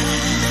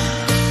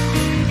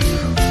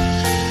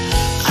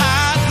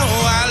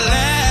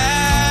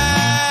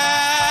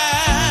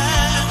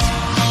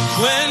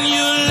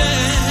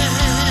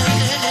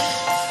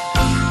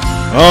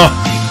 Oh.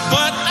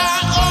 But I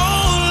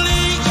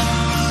only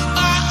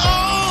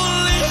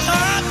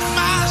hurt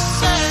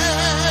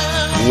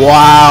myself.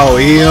 Wow,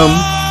 EM.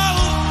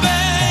 Oh,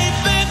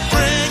 baby,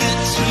 bring it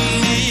to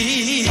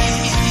me.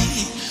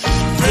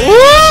 Bring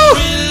it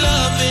sweet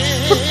loving.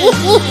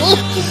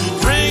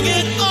 Bring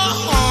it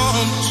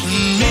on to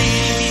me.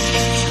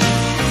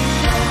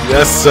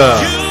 Yes, sir.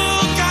 You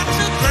got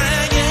to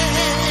bring it.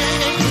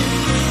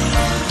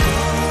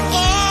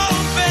 Oh,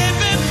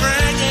 baby,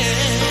 bring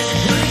it.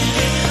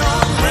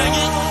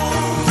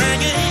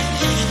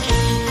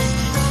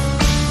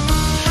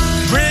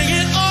 Bring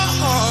it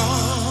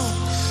on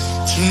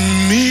to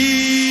me.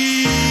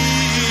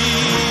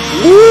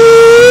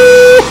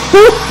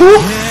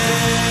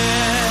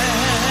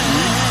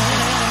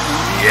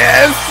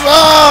 Yes,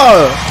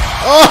 sir.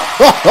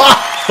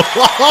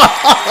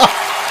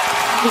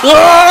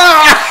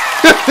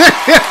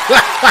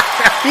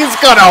 He's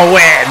gonna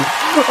win.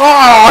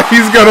 Oh,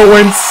 he's gonna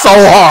win so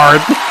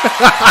hard.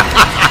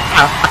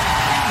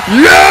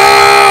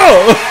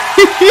 Yeah!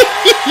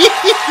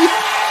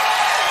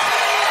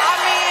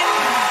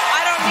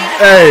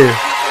 Hey.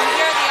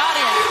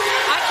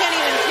 I can't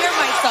even hear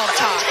myself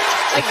talk.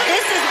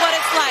 This is what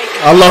it's like.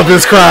 I love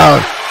this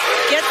crowd.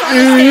 This is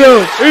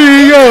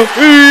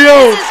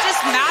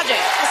just magic.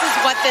 This is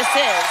what this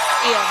is,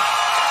 Ian.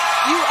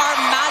 You are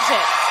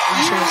magic.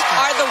 You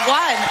are the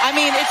one. I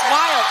mean, it's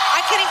wild.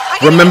 I can't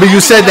Remember you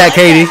said that,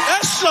 Katie.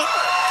 I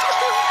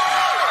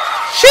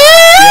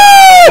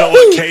don't know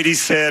what Katie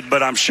said,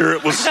 but I'm sure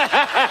it was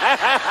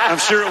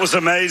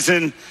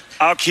amazing.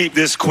 I'll keep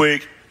this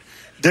quick.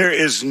 There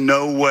is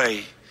no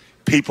way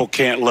people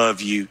can't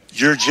love you.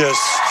 You're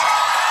just...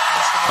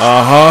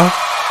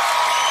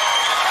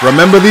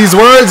 Remember these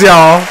words,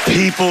 y'all.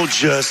 People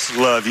just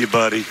love you,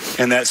 buddy,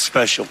 and that's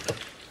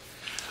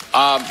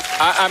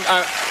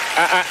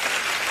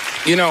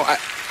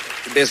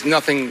There's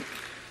nothing.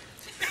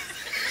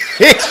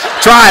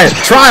 Try it.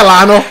 Try,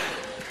 Lionel.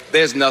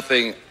 There's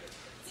nothing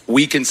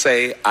we can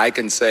say, I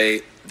can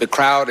say. The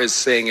crowd is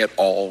saying it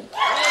all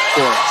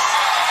for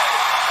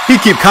us. He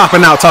keep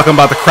copping out talking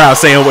about the crowd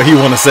saying what he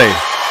want to say.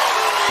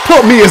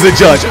 Put me as a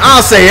judge.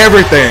 I'll say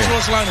everything.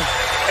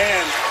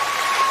 And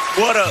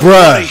what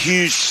a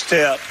huge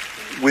step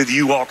with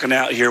you walking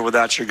out here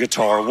without your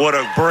guitar. What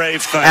a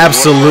brave thing.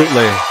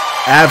 Absolutely.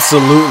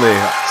 Absolutely.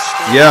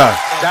 Yeah.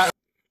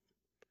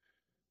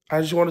 I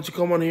just wanted to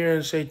come on here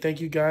and say thank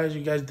you guys.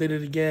 You guys did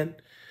it again.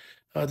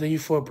 Thank you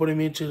for putting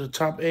me into the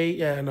top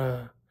 8,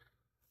 and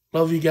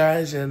love you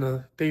guys, and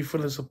thank you for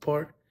the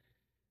support.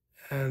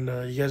 And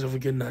you guys have a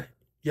good night.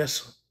 Yes,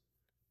 sir.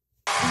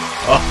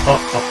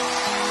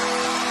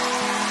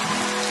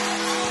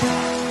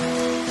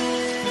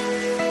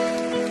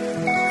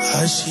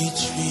 I see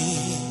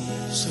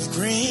trees of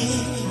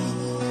green.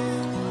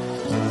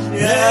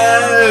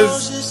 Yes.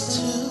 Roses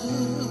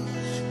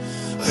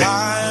too.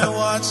 I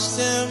watch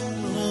them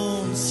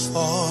bloom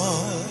for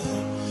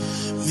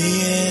me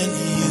and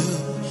you,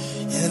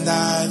 and I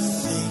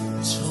think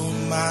to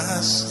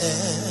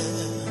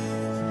myself,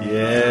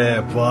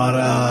 yeah,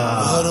 butter.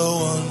 What a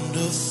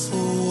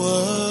wonderful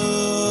world.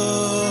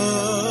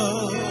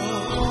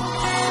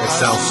 It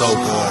sounds so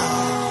good.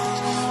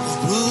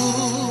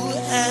 Blue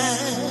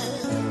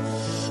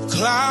and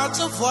clouds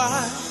of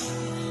white,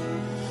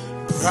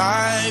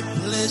 bright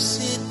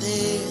blessed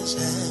days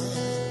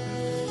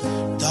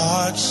and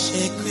dark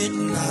sacred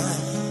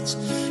nights,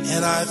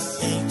 and I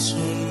think to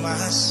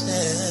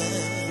myself,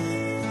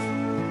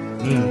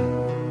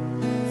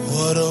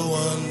 what a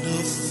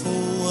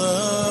wonderful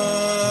world.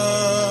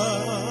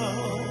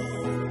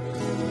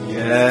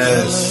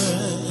 Yes.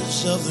 Colors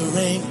of the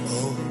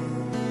rainbow,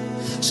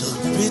 so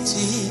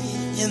pretty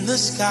in the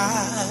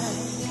sky,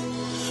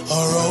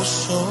 are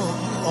also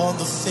on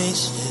the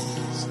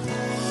faces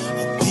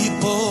of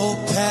people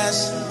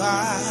passing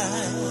by.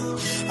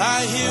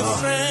 I hear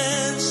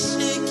friends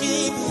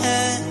shaking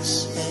hands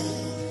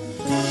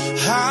saying,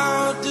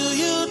 how do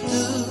you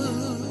do?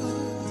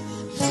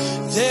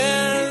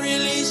 They're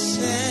really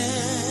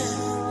saying,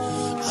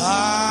 I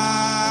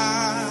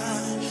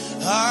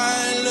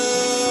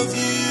love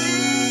you.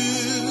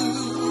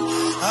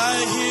 I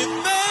hear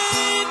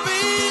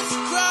babies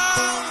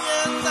cry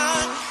and I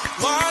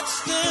watch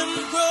them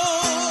grow.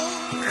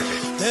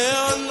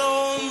 They'll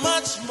know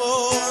much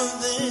more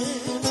than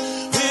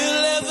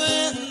we'll ever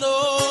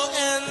know.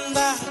 And I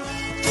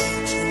think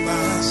to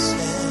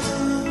myself,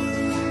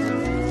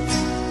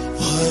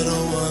 what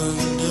a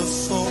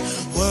wonderful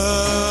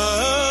world.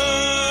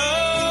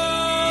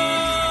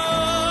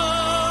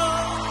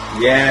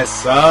 Yes,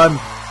 son.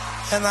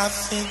 And I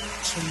think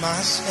to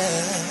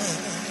myself,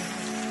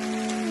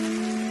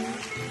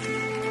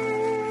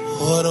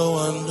 what a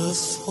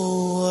wonderful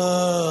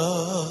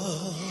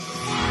world.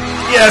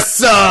 Yes,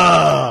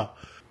 sir.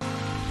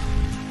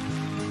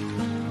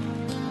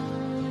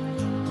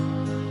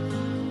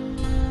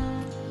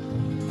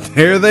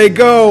 Here they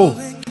go.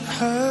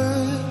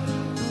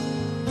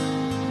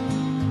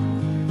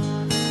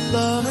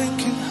 Loving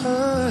can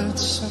hurt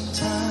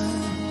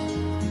sometimes,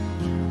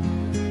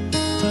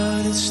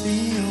 but it's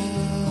the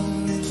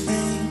only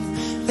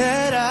thing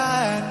that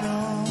I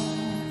know.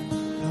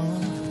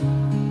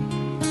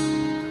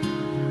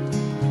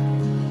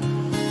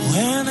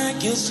 When it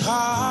gets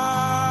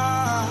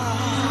hard,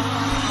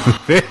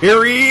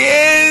 Here he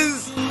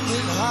is.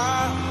 it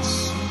hurts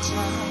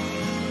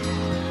sometimes.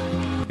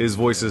 His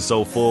voice is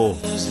so full.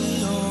 It's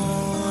the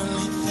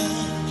only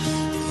thing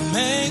that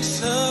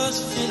makes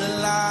us feel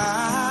alive.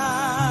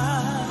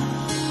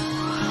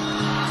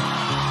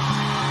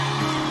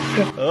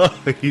 Oh,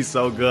 he's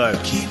so good.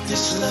 Keep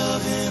this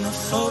love in a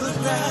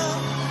photograph.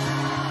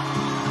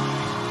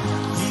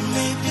 We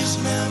made these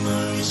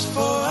memories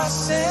for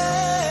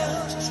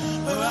ourselves,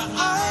 where our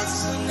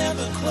eyes are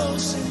never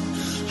closing,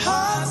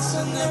 hearts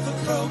are never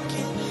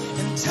broken,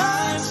 and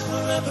time's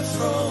forever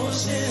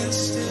frozen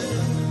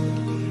still.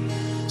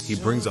 He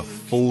brings a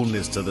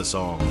fullness to the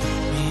song.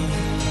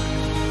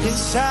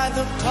 Inside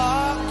the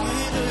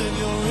pocket of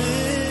your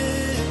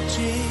ripped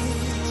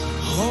jeans,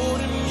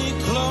 holding me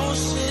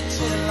closer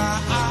till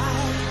our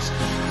eyes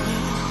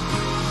meet.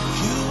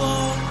 You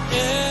won't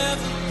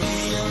ever be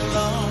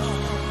alone.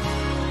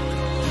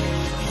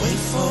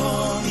 Wait for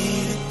me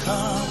to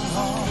come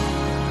home.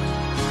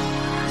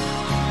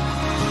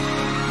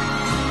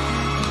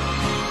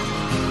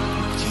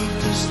 Keep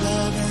this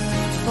love in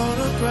a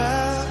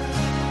photograph.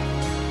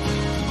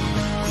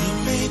 We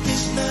made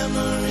these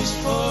memories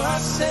for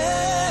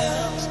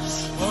ourselves,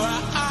 where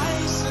our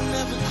eyes are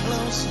never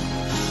closing,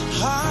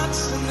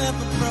 hearts are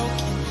never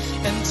broken,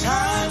 and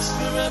time's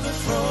forever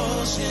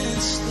frozen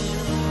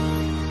still.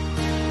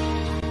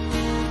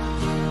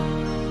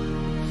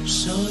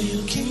 So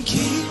you can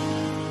keep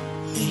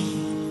me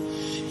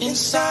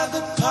inside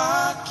the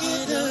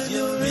pocket of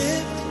your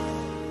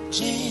ripped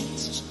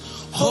jeans,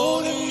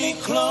 holding me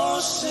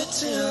closer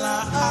till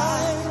our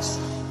eyes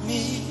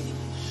meet.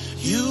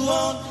 You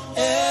won't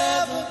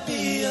ever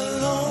be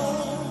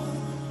alone.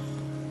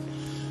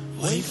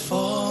 wait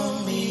for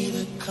me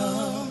to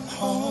come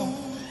home.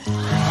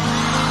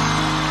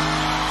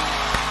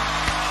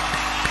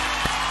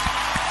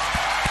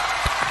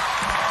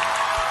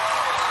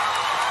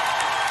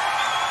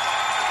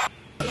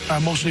 I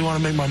mostly want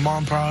to make my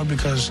mom proud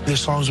because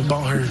this song's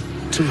about her,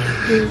 to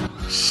her.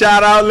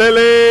 Shout out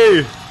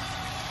Lily!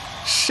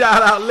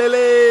 Shout out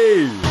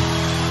Lily!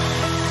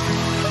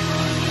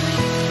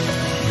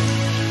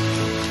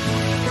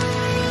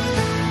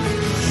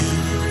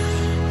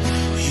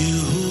 You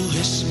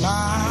who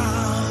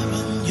smile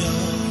when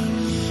you're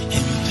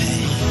in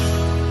pain.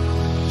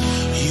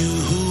 You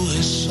who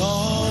has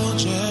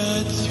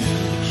soldiered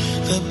through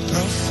the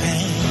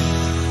profane.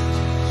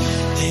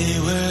 They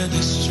were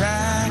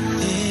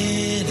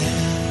distracted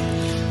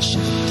and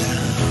shut down.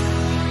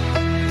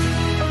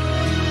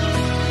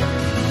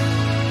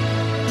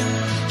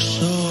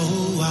 So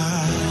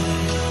why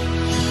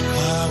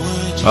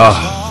would you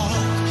talk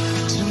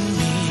to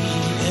me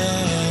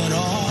at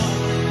all?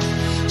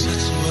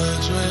 Such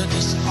words were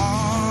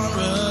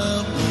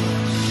dishonorable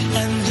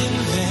and in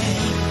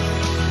vain.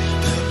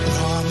 The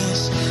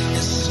promise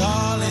is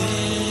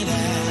solid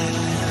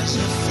as a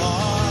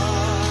fall.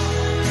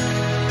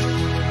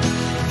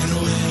 And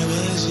where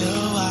was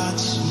your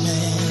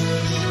watchman?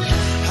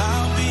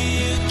 I'll be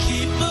a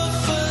keeper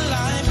for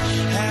life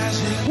as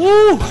it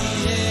Woo!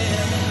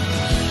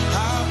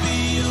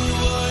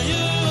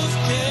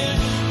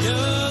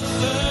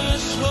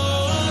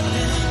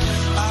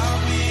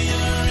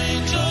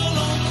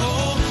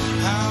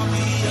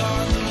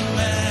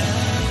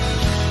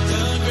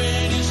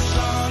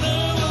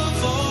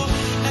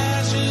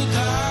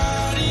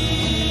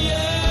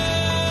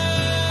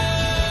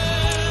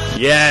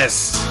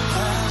 Yes.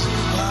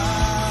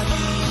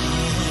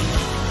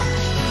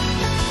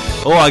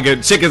 Oh, I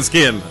get chicken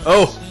skin.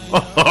 Oh.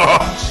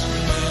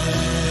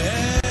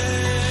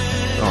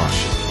 Oh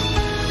shit.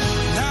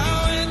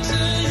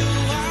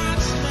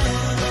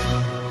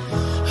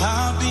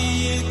 I'll be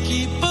a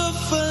keeper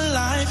for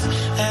life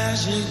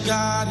as your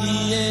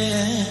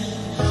guardian.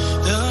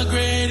 The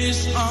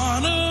greatest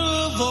honor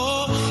of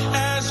all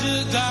as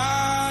your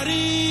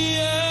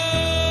guardian.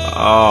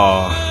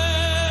 Oh.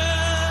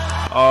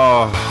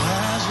 Oh.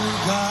 As your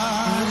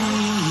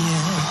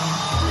guardian.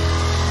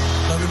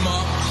 Love you,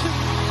 Mom.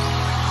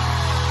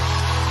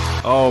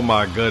 Oh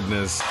my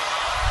goodness.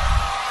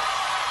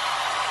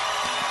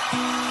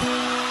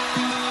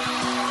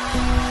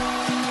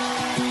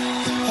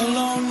 A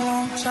long,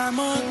 long time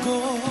ago,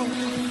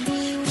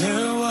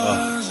 there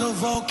was a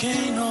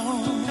volcano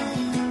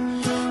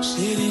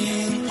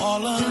sitting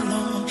all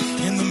alone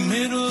in the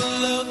middle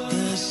of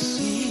the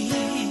sea.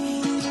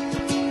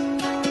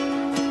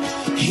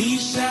 He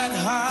sat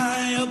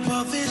high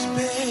above his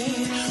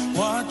bed,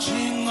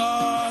 watching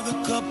all the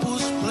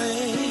couples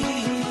play,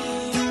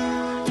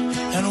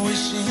 and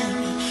wishing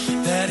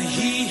that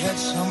he had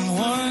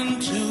someone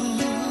to.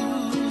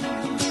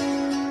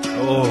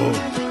 Oh,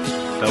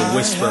 the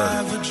whisper. I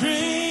have a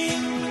dream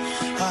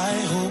I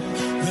hope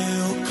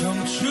will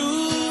come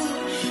true,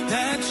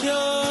 that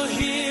you're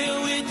here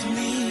with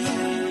me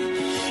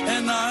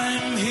and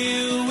I'm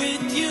here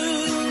with you.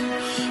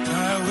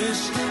 I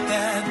wish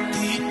that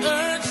the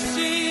earth,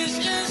 seas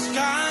and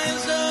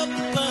skies up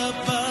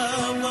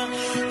above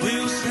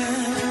will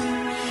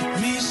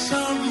send me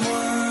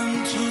someone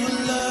to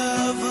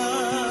love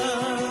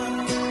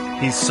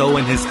her. He's so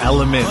in his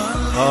element.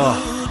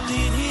 Oh.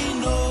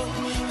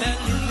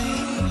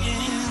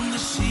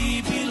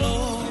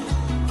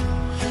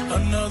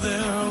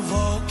 Another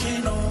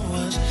volcano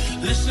was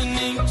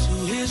listening to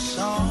his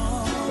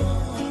songs.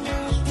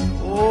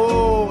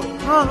 Oh,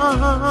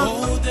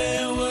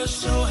 they were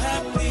so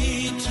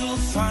happy to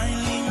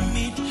finally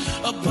meet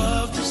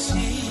above the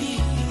sea.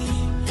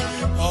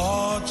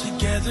 All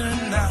together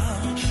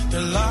now,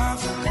 their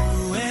love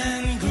grew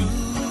and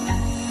grew.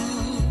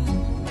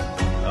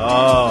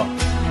 Oh.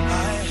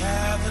 I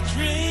have a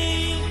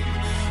dream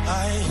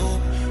I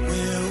hope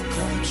will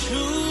come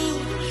true,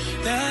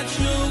 that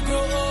you'll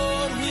grow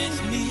old with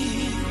me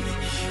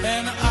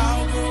and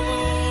I'll grow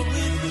old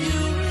with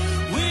you.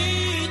 We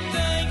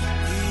thank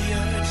the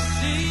earth,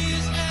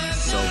 seas and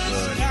So the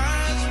good.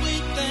 skies, we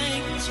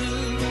thank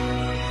too.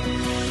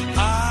 I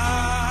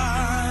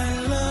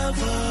love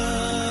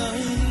her.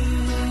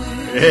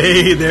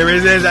 Hey, there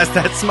it is. That's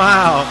that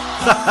smile.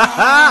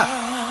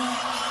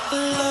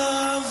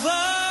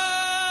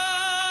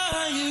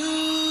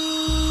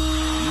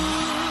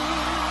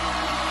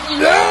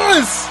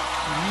 Yes!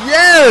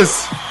 Yes!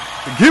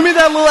 Give me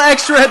that little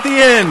extra at the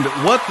end.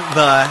 What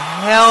the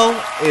hell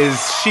is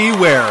she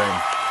wearing?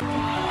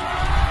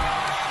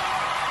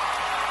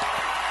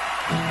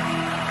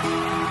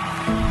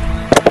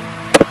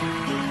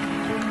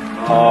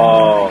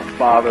 Oh,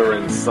 father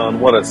and son,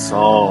 what a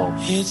song.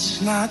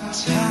 It's not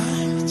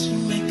time to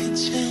make a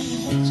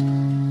change.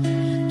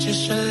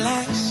 Just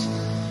relax,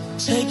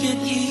 take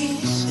it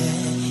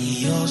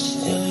easy. You're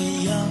still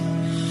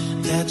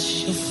young,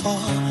 that's your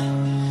fault.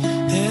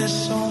 There's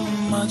so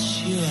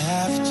much you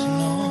have to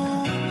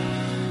know.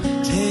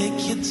 Take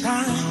your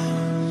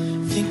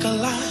time, think a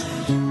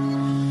lot,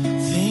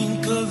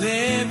 think of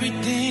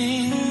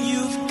everything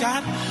you've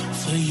got,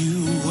 for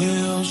you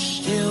will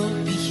still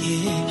be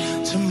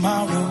here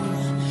tomorrow,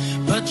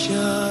 but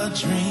your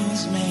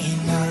dreams may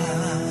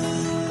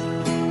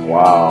not.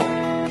 Wow.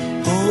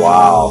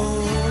 Wow.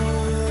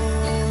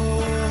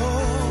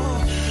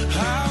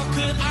 How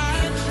could I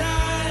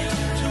try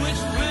to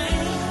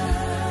explain?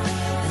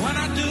 When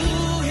I do,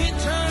 he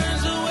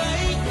turns away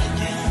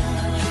again.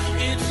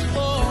 It's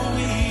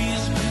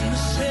always been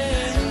the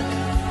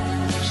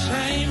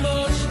same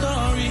old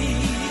story.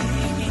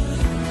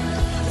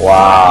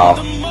 Wow.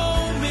 The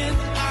moment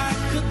I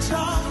could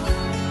talk,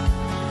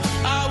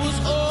 I was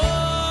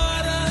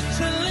ordered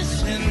to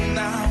listen.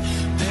 Now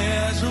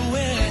there's a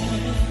way,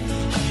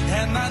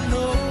 and I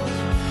know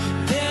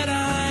that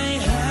I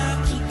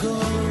have to go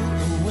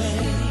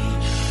away.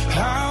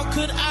 How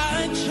could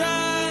I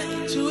try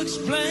to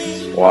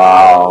explain?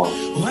 Wow.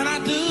 When I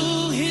do,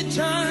 he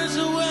turns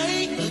away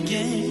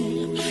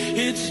again.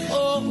 It's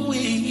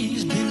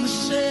always been the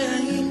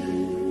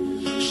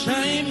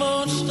same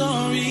old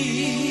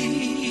story.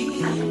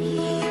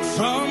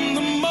 From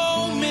the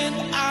moment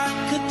I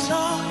could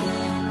talk,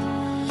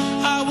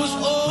 I was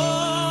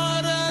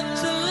ordered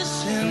to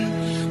listen.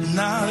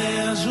 Now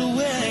there's a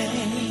way,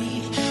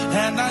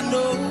 and I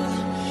know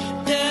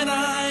that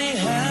I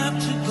have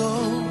to go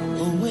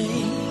away.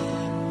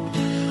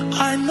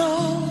 I know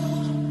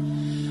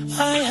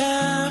I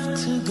have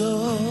to go.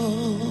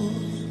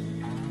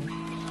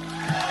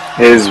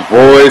 His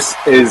voice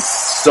is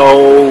so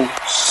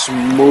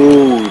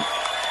smooth.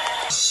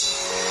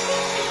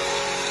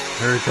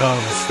 Here he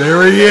comes.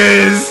 There he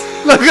is.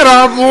 Look at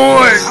our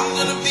boy. I'm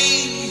gonna be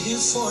here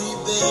for you,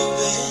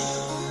 baby.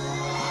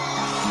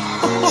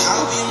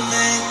 I'll be a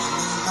man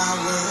of my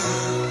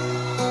word.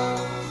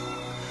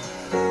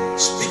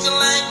 Speak a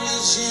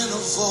language in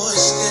a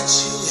voice that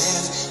you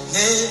have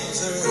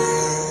never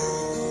heard.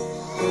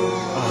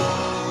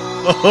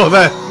 Oh,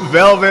 that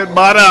velvet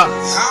butter. I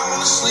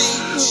wanna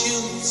sleep with you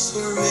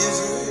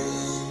forever.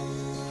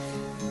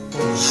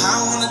 I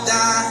wanna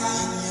die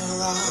in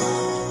your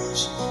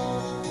arms.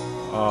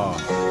 Oh.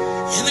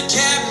 In a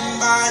cabin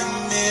by a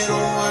meadow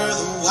where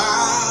the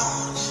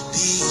wild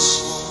bees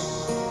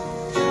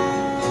swarm.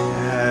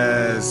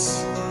 Yes.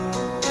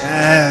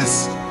 Yes.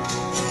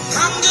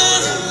 I'm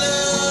gonna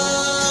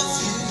love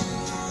you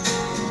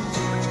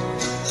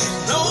like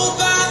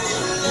nobody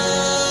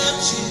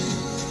loves you.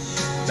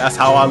 That's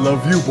how I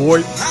love you,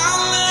 boy.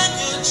 I'll learn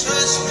your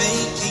trust,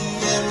 making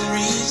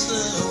memories of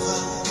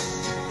us.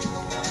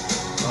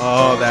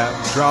 Oh, that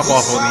drop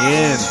off on the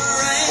end.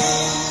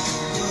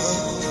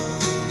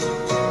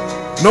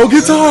 No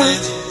guitar.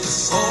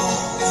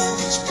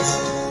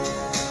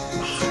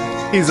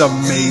 He's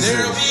amazing.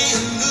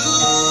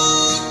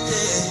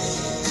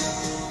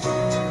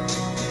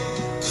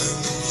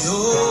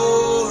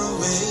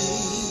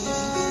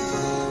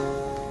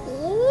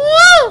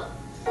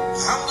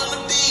 I'm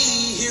gonna be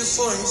here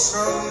for you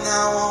from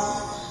now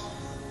on.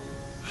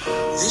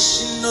 This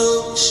you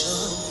know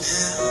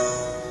somehow.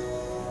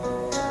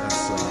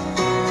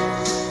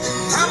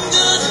 I'm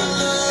gonna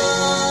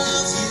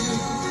love you.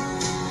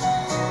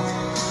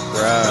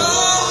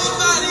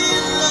 Nobody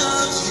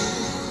loves you.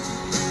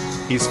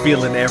 He's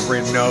feeling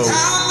every note.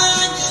 I'll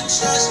learn your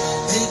trust,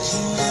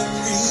 making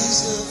memories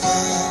of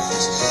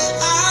us.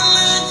 I'll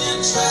learn your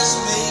trust,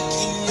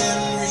 making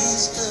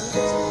memories of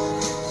us.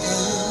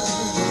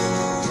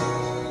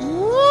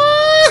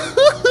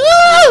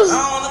 I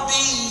wanna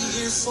be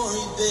here for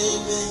you,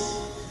 baby.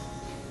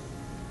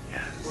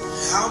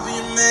 I'll be a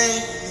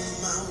man of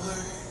my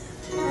word.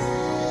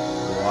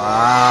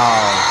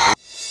 Wow.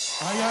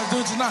 How y'all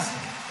doing tonight?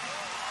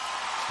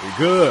 We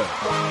good.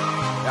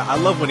 Yeah, I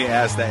love when he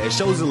asks that. It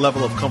shows a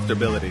level of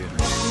comfortability.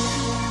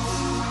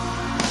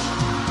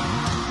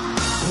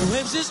 The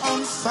waves is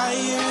on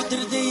fire,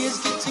 the day is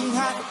getting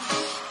hot.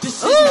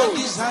 This is my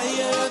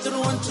desire, the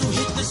one to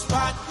hit the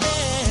spot.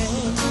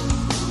 Yeah.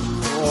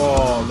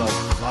 Oh, the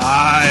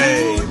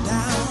vibe.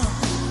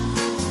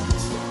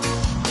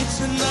 It's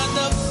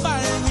another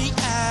fiery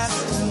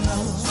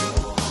afternoon,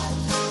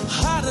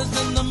 hotter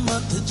than the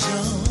month of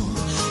June.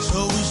 So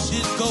we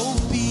should go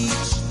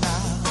beach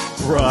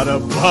now. Brother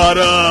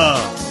butter.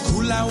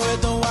 Cool out where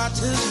the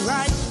water's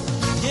right.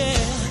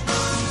 Yeah.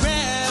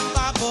 Grab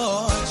our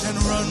boards and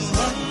run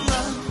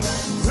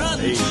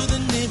to the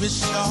nearest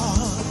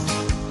shore.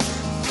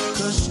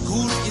 'Cause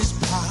school is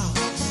power.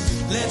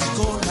 Let's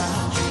go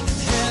now and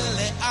hell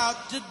it out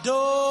the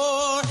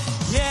door.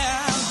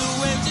 Yeah, the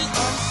waves is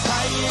on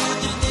fire.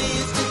 The day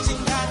is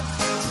getting hot.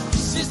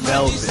 This is my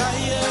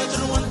desire.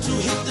 The one to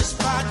hit the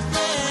spot.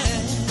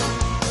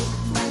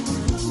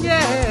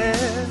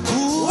 Yeah.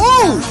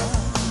 Ooh.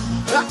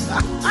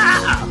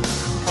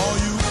 Are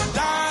you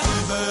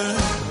diver?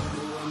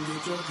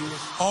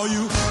 Are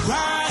you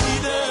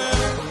rider?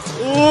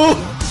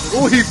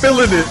 Ooh, he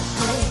feeling it.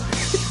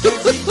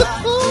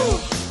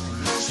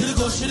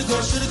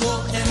 Shoulda go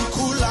and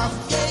cool off.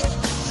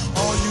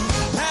 Yeah. Are you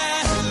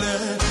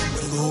paddler?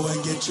 Better go and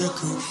get your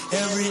crew.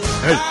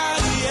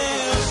 Everybody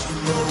else, you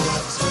know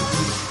what to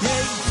do.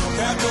 Yeah,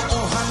 grab your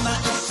ohana,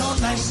 it's so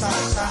nice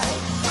outside.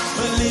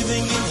 But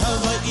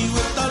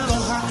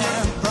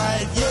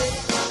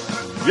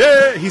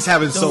Yeah, he's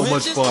having so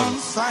much fun. On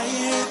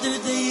fire, the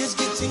day is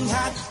getting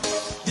hot.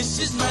 This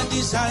is my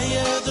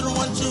desire, the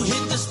one to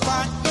hit the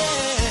spot.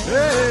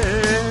 Yeah.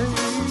 Hey.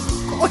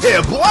 Go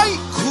ahead, boy.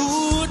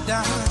 Cool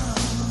down.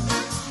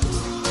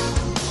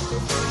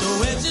 The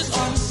wedge is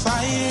on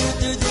fire,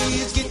 the day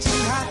is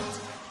getting hot.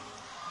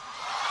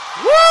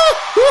 Woo!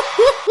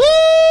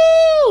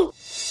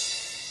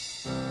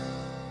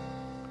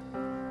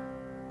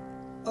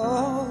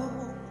 Oh,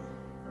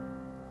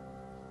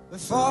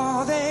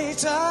 before they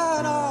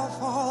turn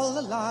off all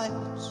the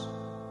lights,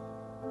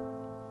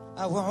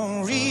 I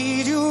won't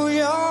read you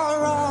your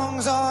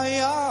wrongs or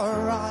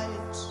your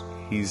rights.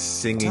 He's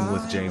singing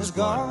with James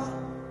Blunt,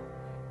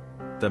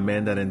 the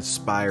man that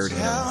inspired him.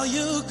 Tell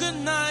you good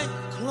night,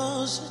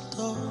 close the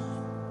door.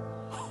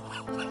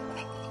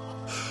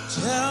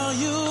 Tell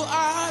you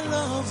I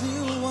love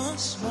you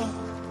once more.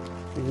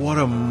 What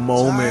a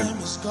moment.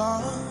 Time is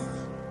gone,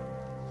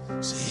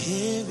 so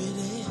here it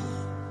is.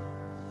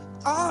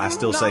 I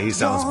still say he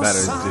sounds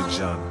better than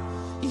John.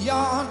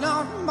 You're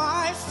not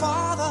my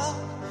father.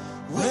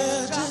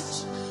 We're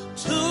just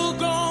two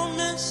grown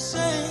men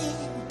saying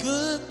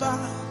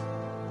goodbye.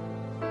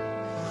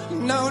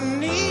 No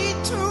need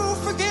to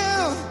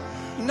forgive,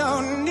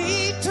 no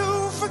need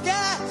to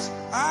forget.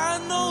 I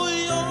know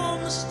your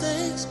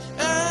mistakes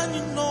and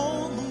you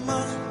know my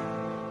mind.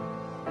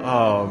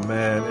 Oh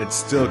man, it's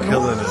still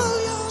killing him.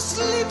 While you're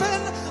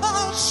sleeping,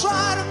 I'll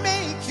try to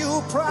make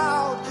you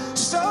proud.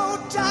 So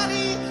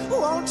daddy,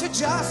 won't you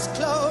just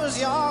close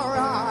your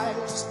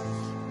eyes?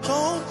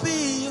 Don't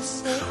be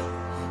afraid.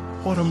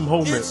 What a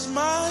moment. It's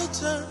my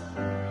turn.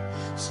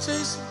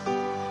 Stacy.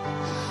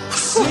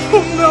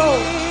 Oh no.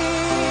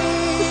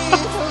 A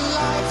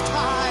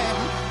lifetime.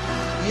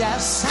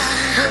 Yes,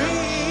 I'm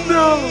free.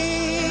 No.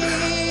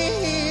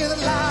 The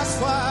last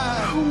one.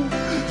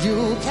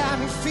 You can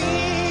feel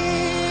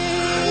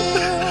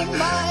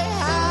my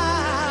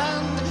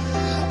hand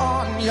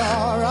on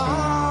your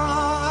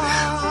arm.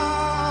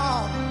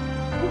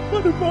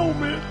 What a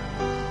moment.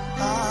 I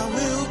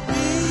will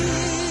be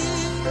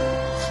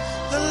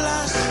the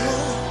last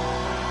one,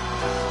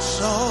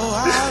 so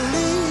I'll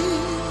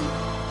leave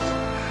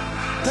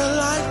the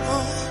light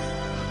on.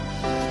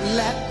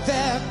 Let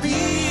there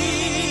be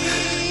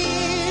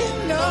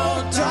no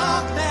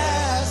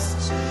darkness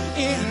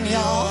in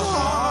your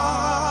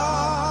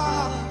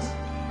heart.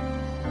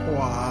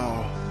 Wow.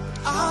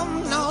 I'm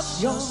not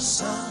your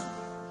son,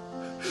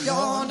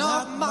 you're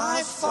not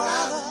my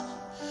father.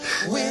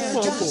 We're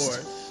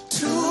just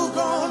two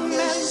grown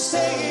men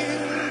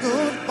saying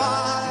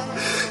goodbye.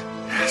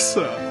 Yes,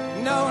 sir.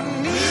 No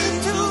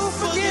need to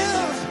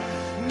forgive,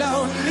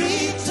 no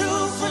need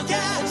to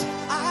forget.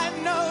 I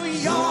know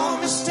your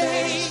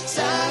mistakes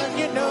and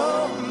you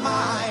know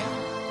mine.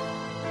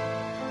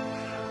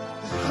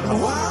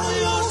 While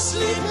you're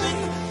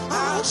sleeping,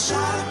 I'll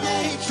try to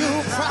make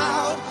you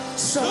proud.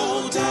 So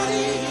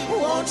daddy,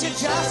 won't you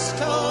just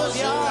close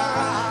your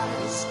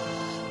eyes?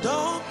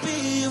 Don't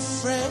be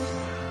afraid.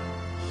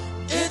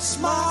 It's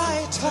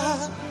my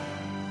turn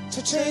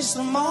to chase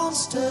the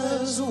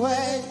monsters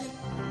away.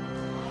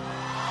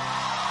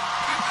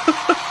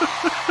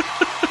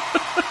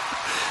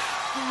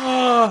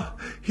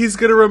 He's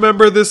gonna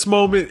remember this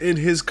moment in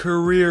his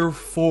career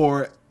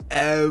forever.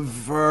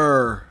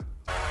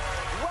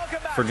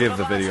 Forgive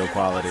the video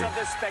quality. Of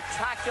this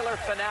spectacular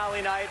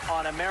finale night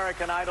on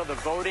American Idol. The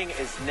voting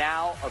is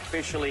now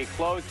officially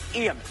closed.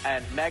 Ian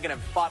and Megan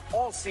have fought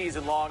all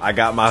season long. I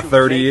got my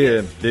 30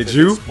 in. Did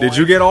you? Did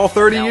you get all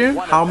 30 in?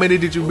 How many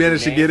did you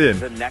manage to get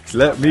in?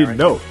 Let me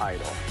know.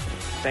 Idol.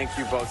 Thank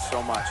you both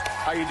so much.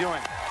 How you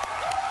doing?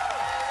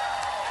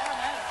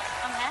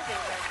 I'm happy.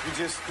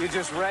 You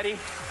just ready?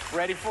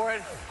 Ready for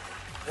it?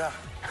 Yeah.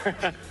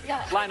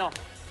 Yeah. Lionel,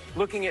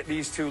 looking at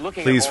these two,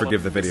 Please at all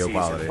forgive of the video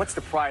season, quality. What's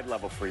the pride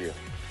level for you?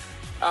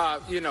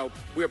 You know,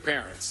 we're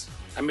parents.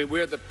 I mean,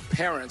 we're the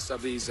parents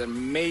of these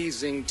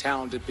amazing,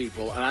 talented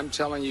people. And I'm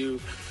telling you,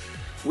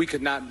 we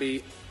could not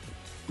be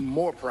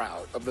more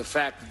proud of the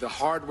fact that the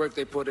hard work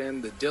they put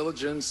in, the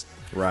diligence,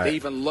 Right. They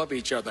even love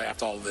each other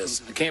after all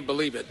this. I can't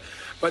believe it.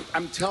 But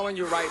I'm telling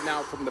you right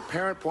now, from the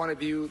parent point of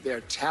view,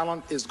 their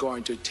talent is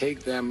going to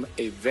take them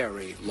a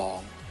very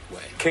long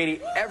way.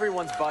 Katie,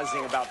 everyone's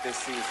buzzing about this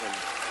season.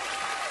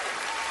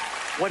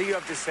 What do you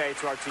have to say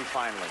to our two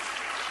finalists?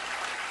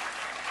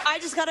 I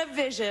just got a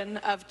vision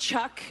of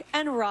Chuck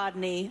and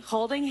Rodney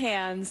holding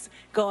hands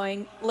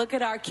going, look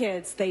at our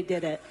kids, they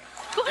did it.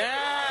 Oh,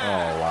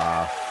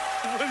 wow.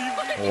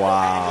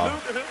 Wow.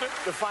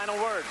 The final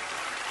word.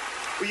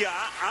 Well,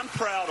 yeah, I'm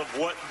proud of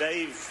what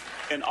Dave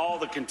and all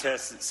the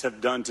contestants have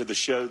done to the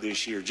show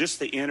this year. Just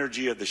the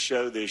energy of the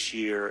show this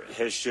year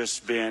has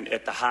just been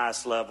at the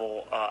highest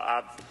level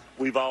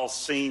we've all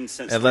seen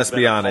since. And let's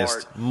be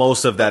honest,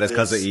 most of that is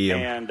because of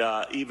EM. And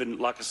even,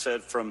 like I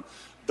said, from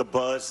the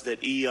buzz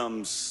that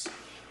EM's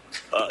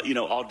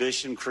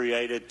audition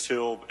created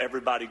till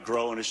everybody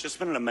growing. It's just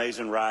been an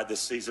amazing ride this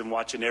season,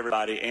 watching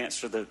everybody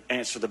answer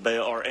the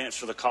bell or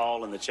answer the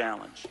call and the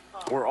challenge.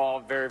 We're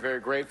all very,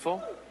 very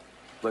grateful.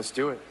 Let's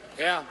do it.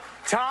 Yeah.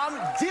 Tom,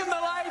 dim the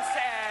lights,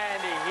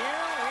 and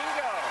here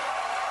we go.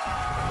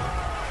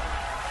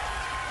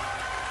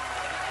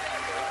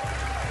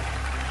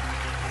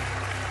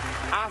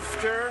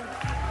 after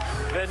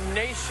the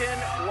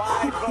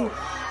nationwide vote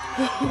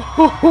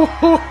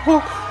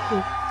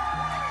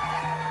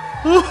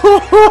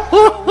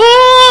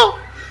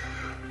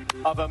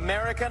of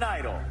American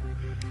Idol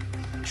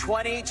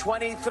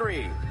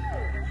 2023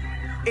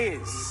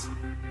 is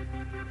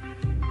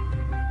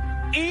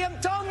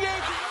Tongi.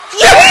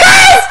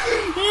 Yes!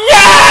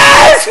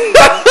 Yes!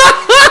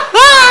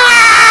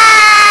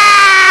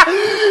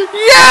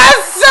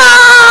 Yes, sir!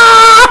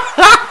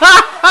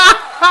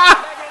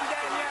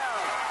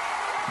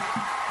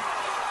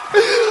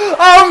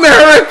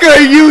 America,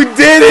 you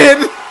did it!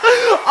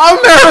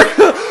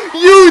 America,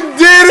 you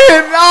did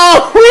it!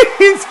 Oh, we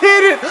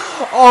did it!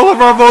 All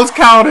of our votes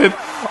counted.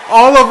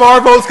 All of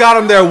our votes got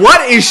him there.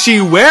 What is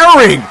she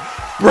wearing?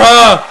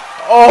 Bruh.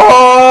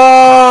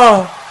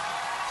 Oh.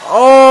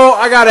 Oh,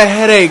 I got a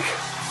headache.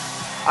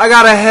 I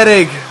got a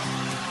headache.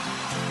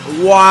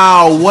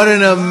 Wow, what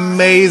an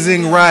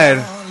amazing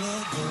ride.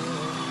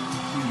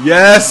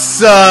 Yes,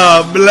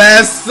 sir.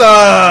 Bless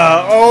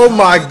her. Oh,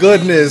 my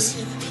goodness.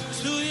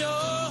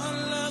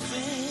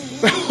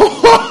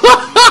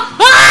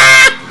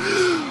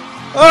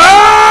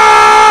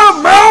 Oh,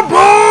 my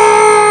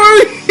boy!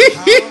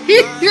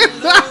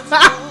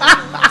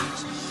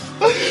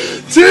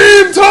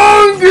 Team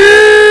Tongi!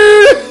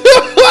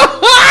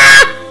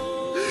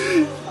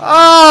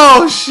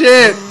 Oh,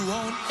 shit.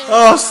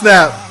 Oh,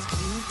 snap.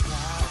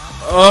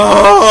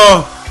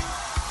 Oh.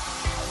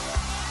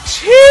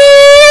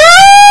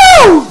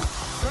 Chew!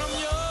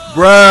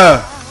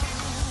 Bruh.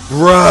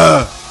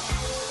 Bruh.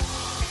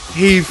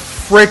 He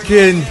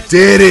freaking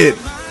did it.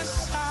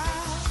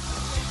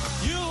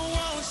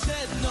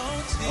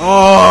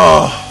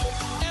 Oh.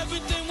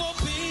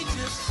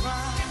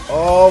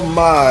 Oh,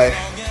 my.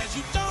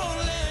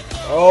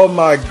 Oh,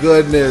 my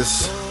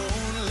goodness.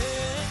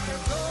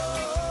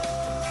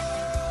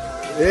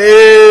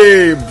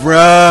 Hey,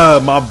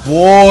 bruh, my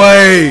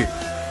boy.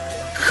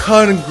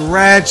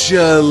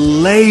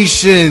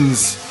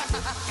 Congratulations.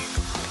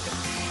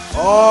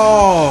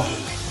 Oh.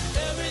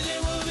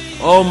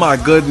 Oh my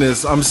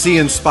goodness, I'm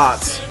seeing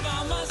spots.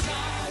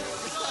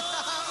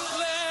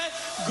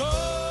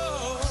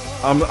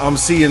 I'm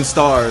seeing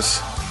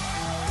stars.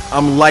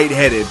 I'm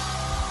lightheaded.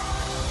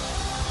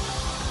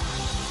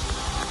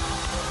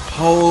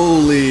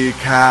 Holy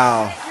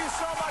cow.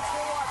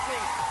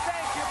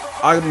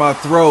 My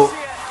throat.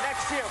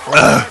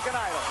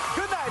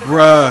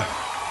 Bruh.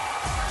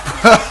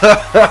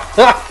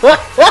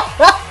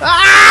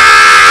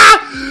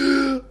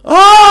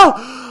 Oh!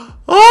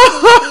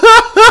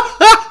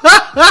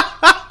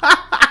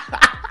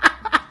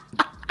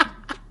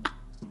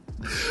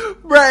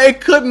 Bruh, it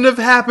couldn't have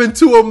happened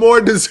to a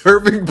more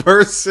deserving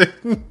person.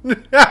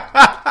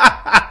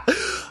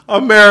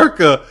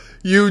 America,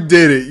 you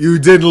did it. You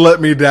didn't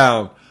let me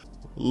down.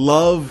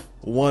 Love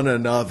one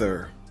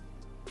another.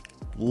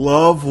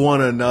 Love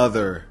one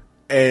another.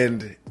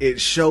 And it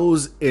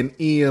shows in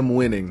EM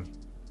winning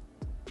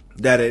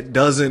that it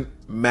doesn't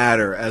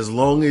matter as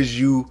long as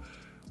you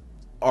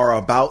are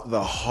about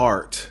the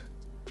heart,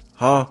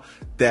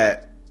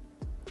 that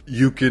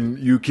you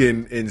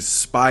can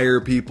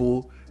inspire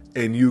people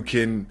and you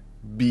can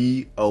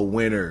be a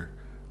winner.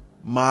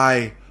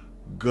 My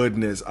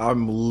goodness,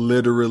 I'm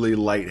literally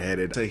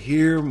lightheaded to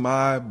hear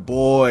my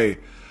boy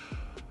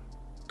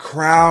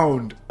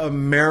crowned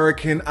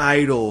American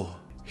Idol.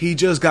 He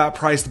just got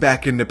priced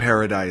back into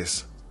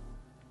paradise.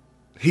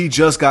 He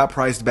just got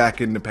priced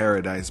back into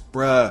paradise.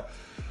 Bruh,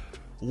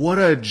 what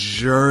a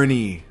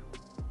journey.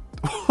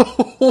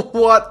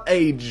 What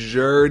a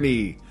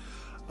journey.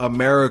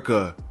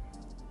 America,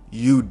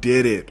 you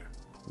did it.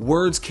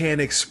 Words can't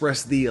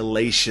express the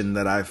elation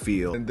that I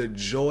feel and the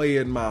joy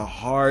in my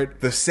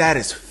heart, the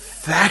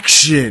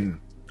satisfaction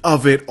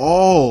of it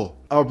all.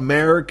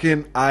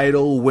 American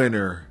Idol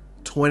winner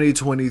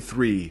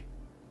 2023,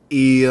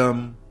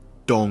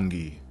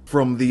 Tongi.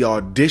 From the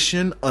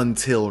audition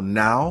until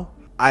now,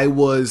 I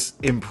was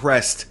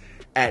impressed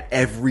at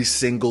every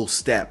single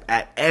step,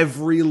 at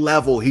every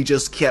level. He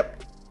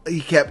kept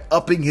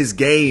upping his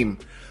game.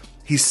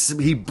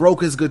 He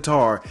broke his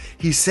guitar.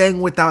 He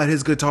sang without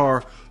his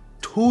guitar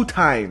 2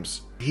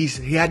 times. He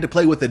had to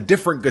play with a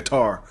different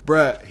guitar.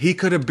 Bruh, he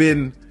could have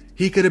been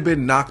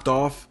knocked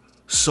off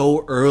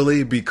so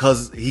early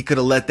because he could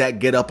have let that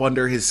get up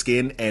under his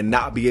skin and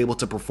not be able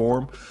to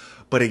perform.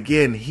 But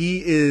again,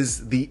 he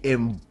is the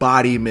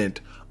embodiment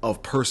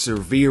of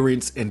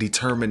perseverance and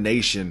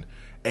determination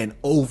and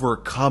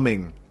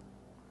overcoming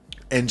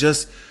and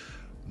just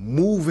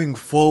moving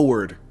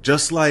forward.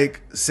 Just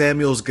like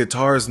Samuel's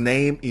guitar's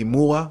name,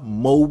 Imua,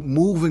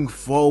 moving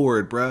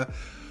forward, bruh.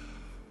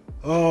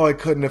 Oh, it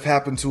couldn't have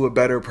happened to a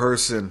better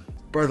person.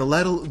 Bro,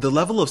 the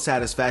level of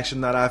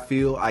satisfaction that I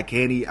feel, I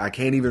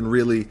can't even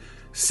really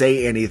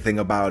say anything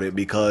about it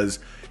because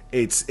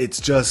it's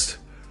just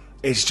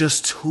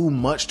too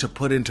much to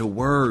put into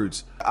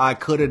words. I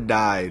could have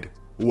died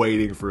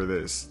waiting for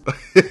this.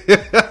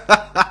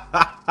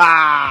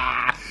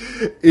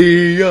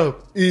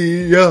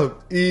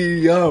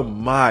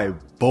 My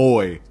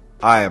boy.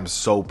 I am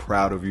so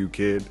proud of you,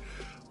 kid.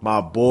 My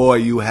boy,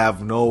 you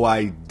have no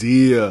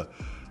idea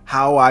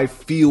how I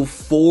feel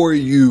for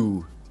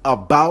you,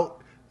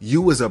 about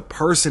you as a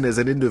person, as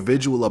an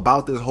individual,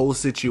 about this whole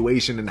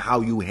situation and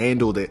how you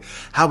handled it,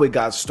 how it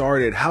got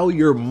started, how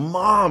your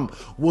mom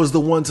was the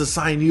one to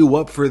sign you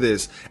up for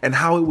this, and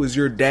how it was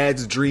your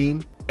dad's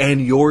dream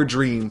and your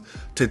dream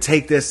to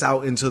take this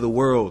out into the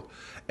world.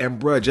 And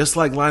bruh, just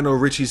like Lionel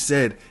Richie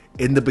said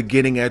in the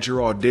beginning at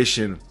your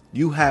audition,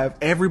 you have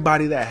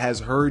everybody that has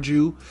heard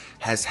you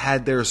has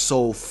had their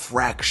soul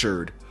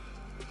fractured.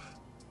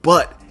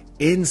 But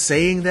in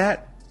saying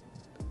that,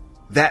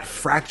 that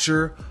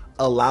fracture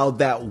allowed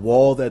that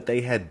wall that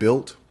they had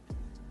built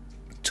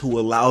to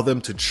allow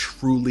them to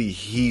truly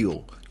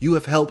heal. You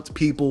have helped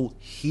people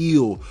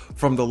heal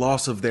from the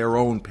loss of their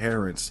own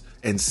parents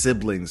and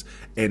siblings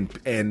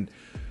and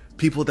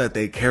people that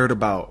they cared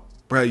about.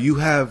 Bro, you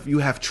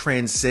have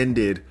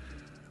transcended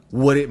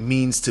what it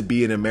means to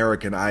be an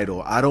American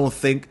Idol. I don't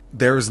think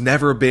there's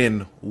never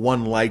been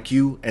one like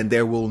you, and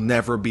there will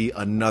never be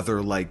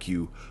another like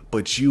you.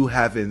 But you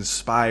have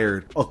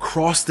inspired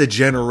across the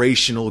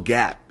generational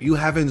gap. You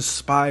have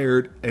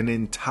inspired an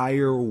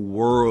entire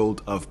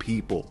world of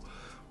people.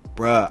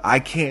 Bruh,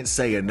 I can't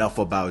say enough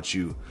about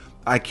you.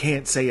 I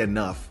can't say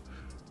enough.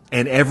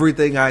 And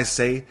everything I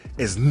say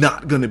is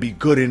not gonna be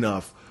good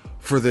enough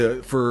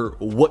for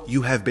what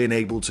you have been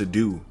able to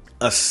do,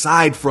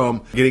 aside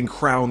from getting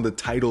crowned the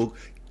title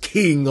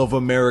King of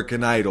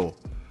American Idol.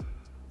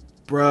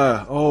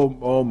 Bruh,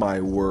 oh my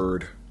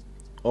word.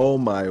 Oh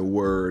my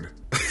word.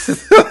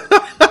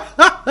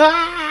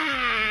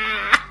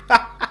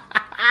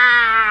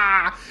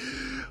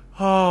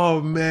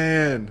 Oh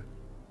man.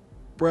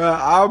 Bruh,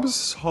 I'm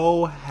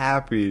so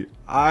happy.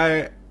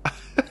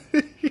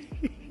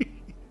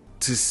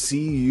 To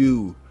see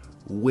you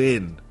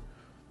win.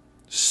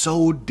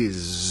 So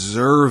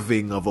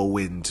deserving of a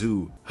win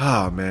too.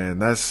 Oh man,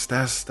 that's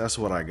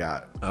what I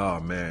got.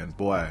 Oh man,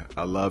 boy,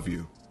 I love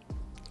you.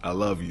 I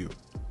love you.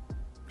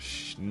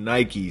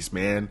 Nikes,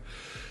 man.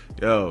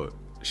 Yo,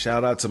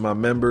 shout out to my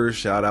members.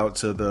 Shout out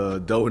to the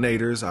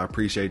donators. I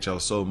appreciate y'all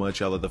so much.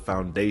 Y'all are the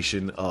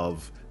foundation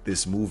of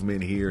this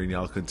movement here, and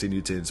y'all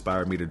continue to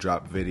inspire me to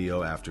drop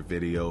video after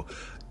video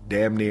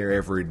damn near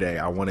every day.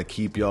 I want to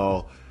keep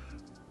y'all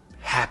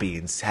happy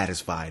and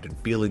satisfied and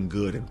feeling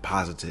good and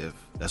positive.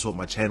 That's what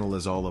my channel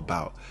is all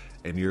about.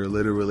 And you're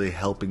literally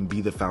helping be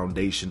the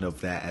foundation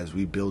of that as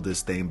we build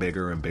this thing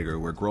bigger and bigger.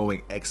 We're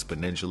growing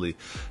exponentially.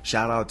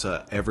 Shout out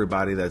to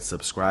everybody that's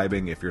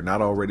subscribing. If you're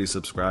not already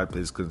subscribed,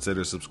 please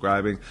consider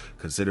subscribing.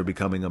 Consider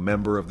becoming a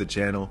member of the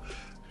channel.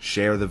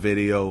 Share the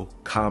video,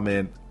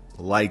 comment,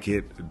 like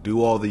it,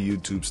 do all the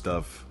YouTube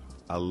stuff.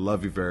 I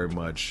love you very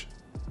much.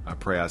 I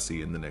pray I see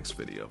you in the next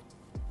video.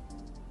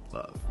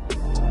 Love.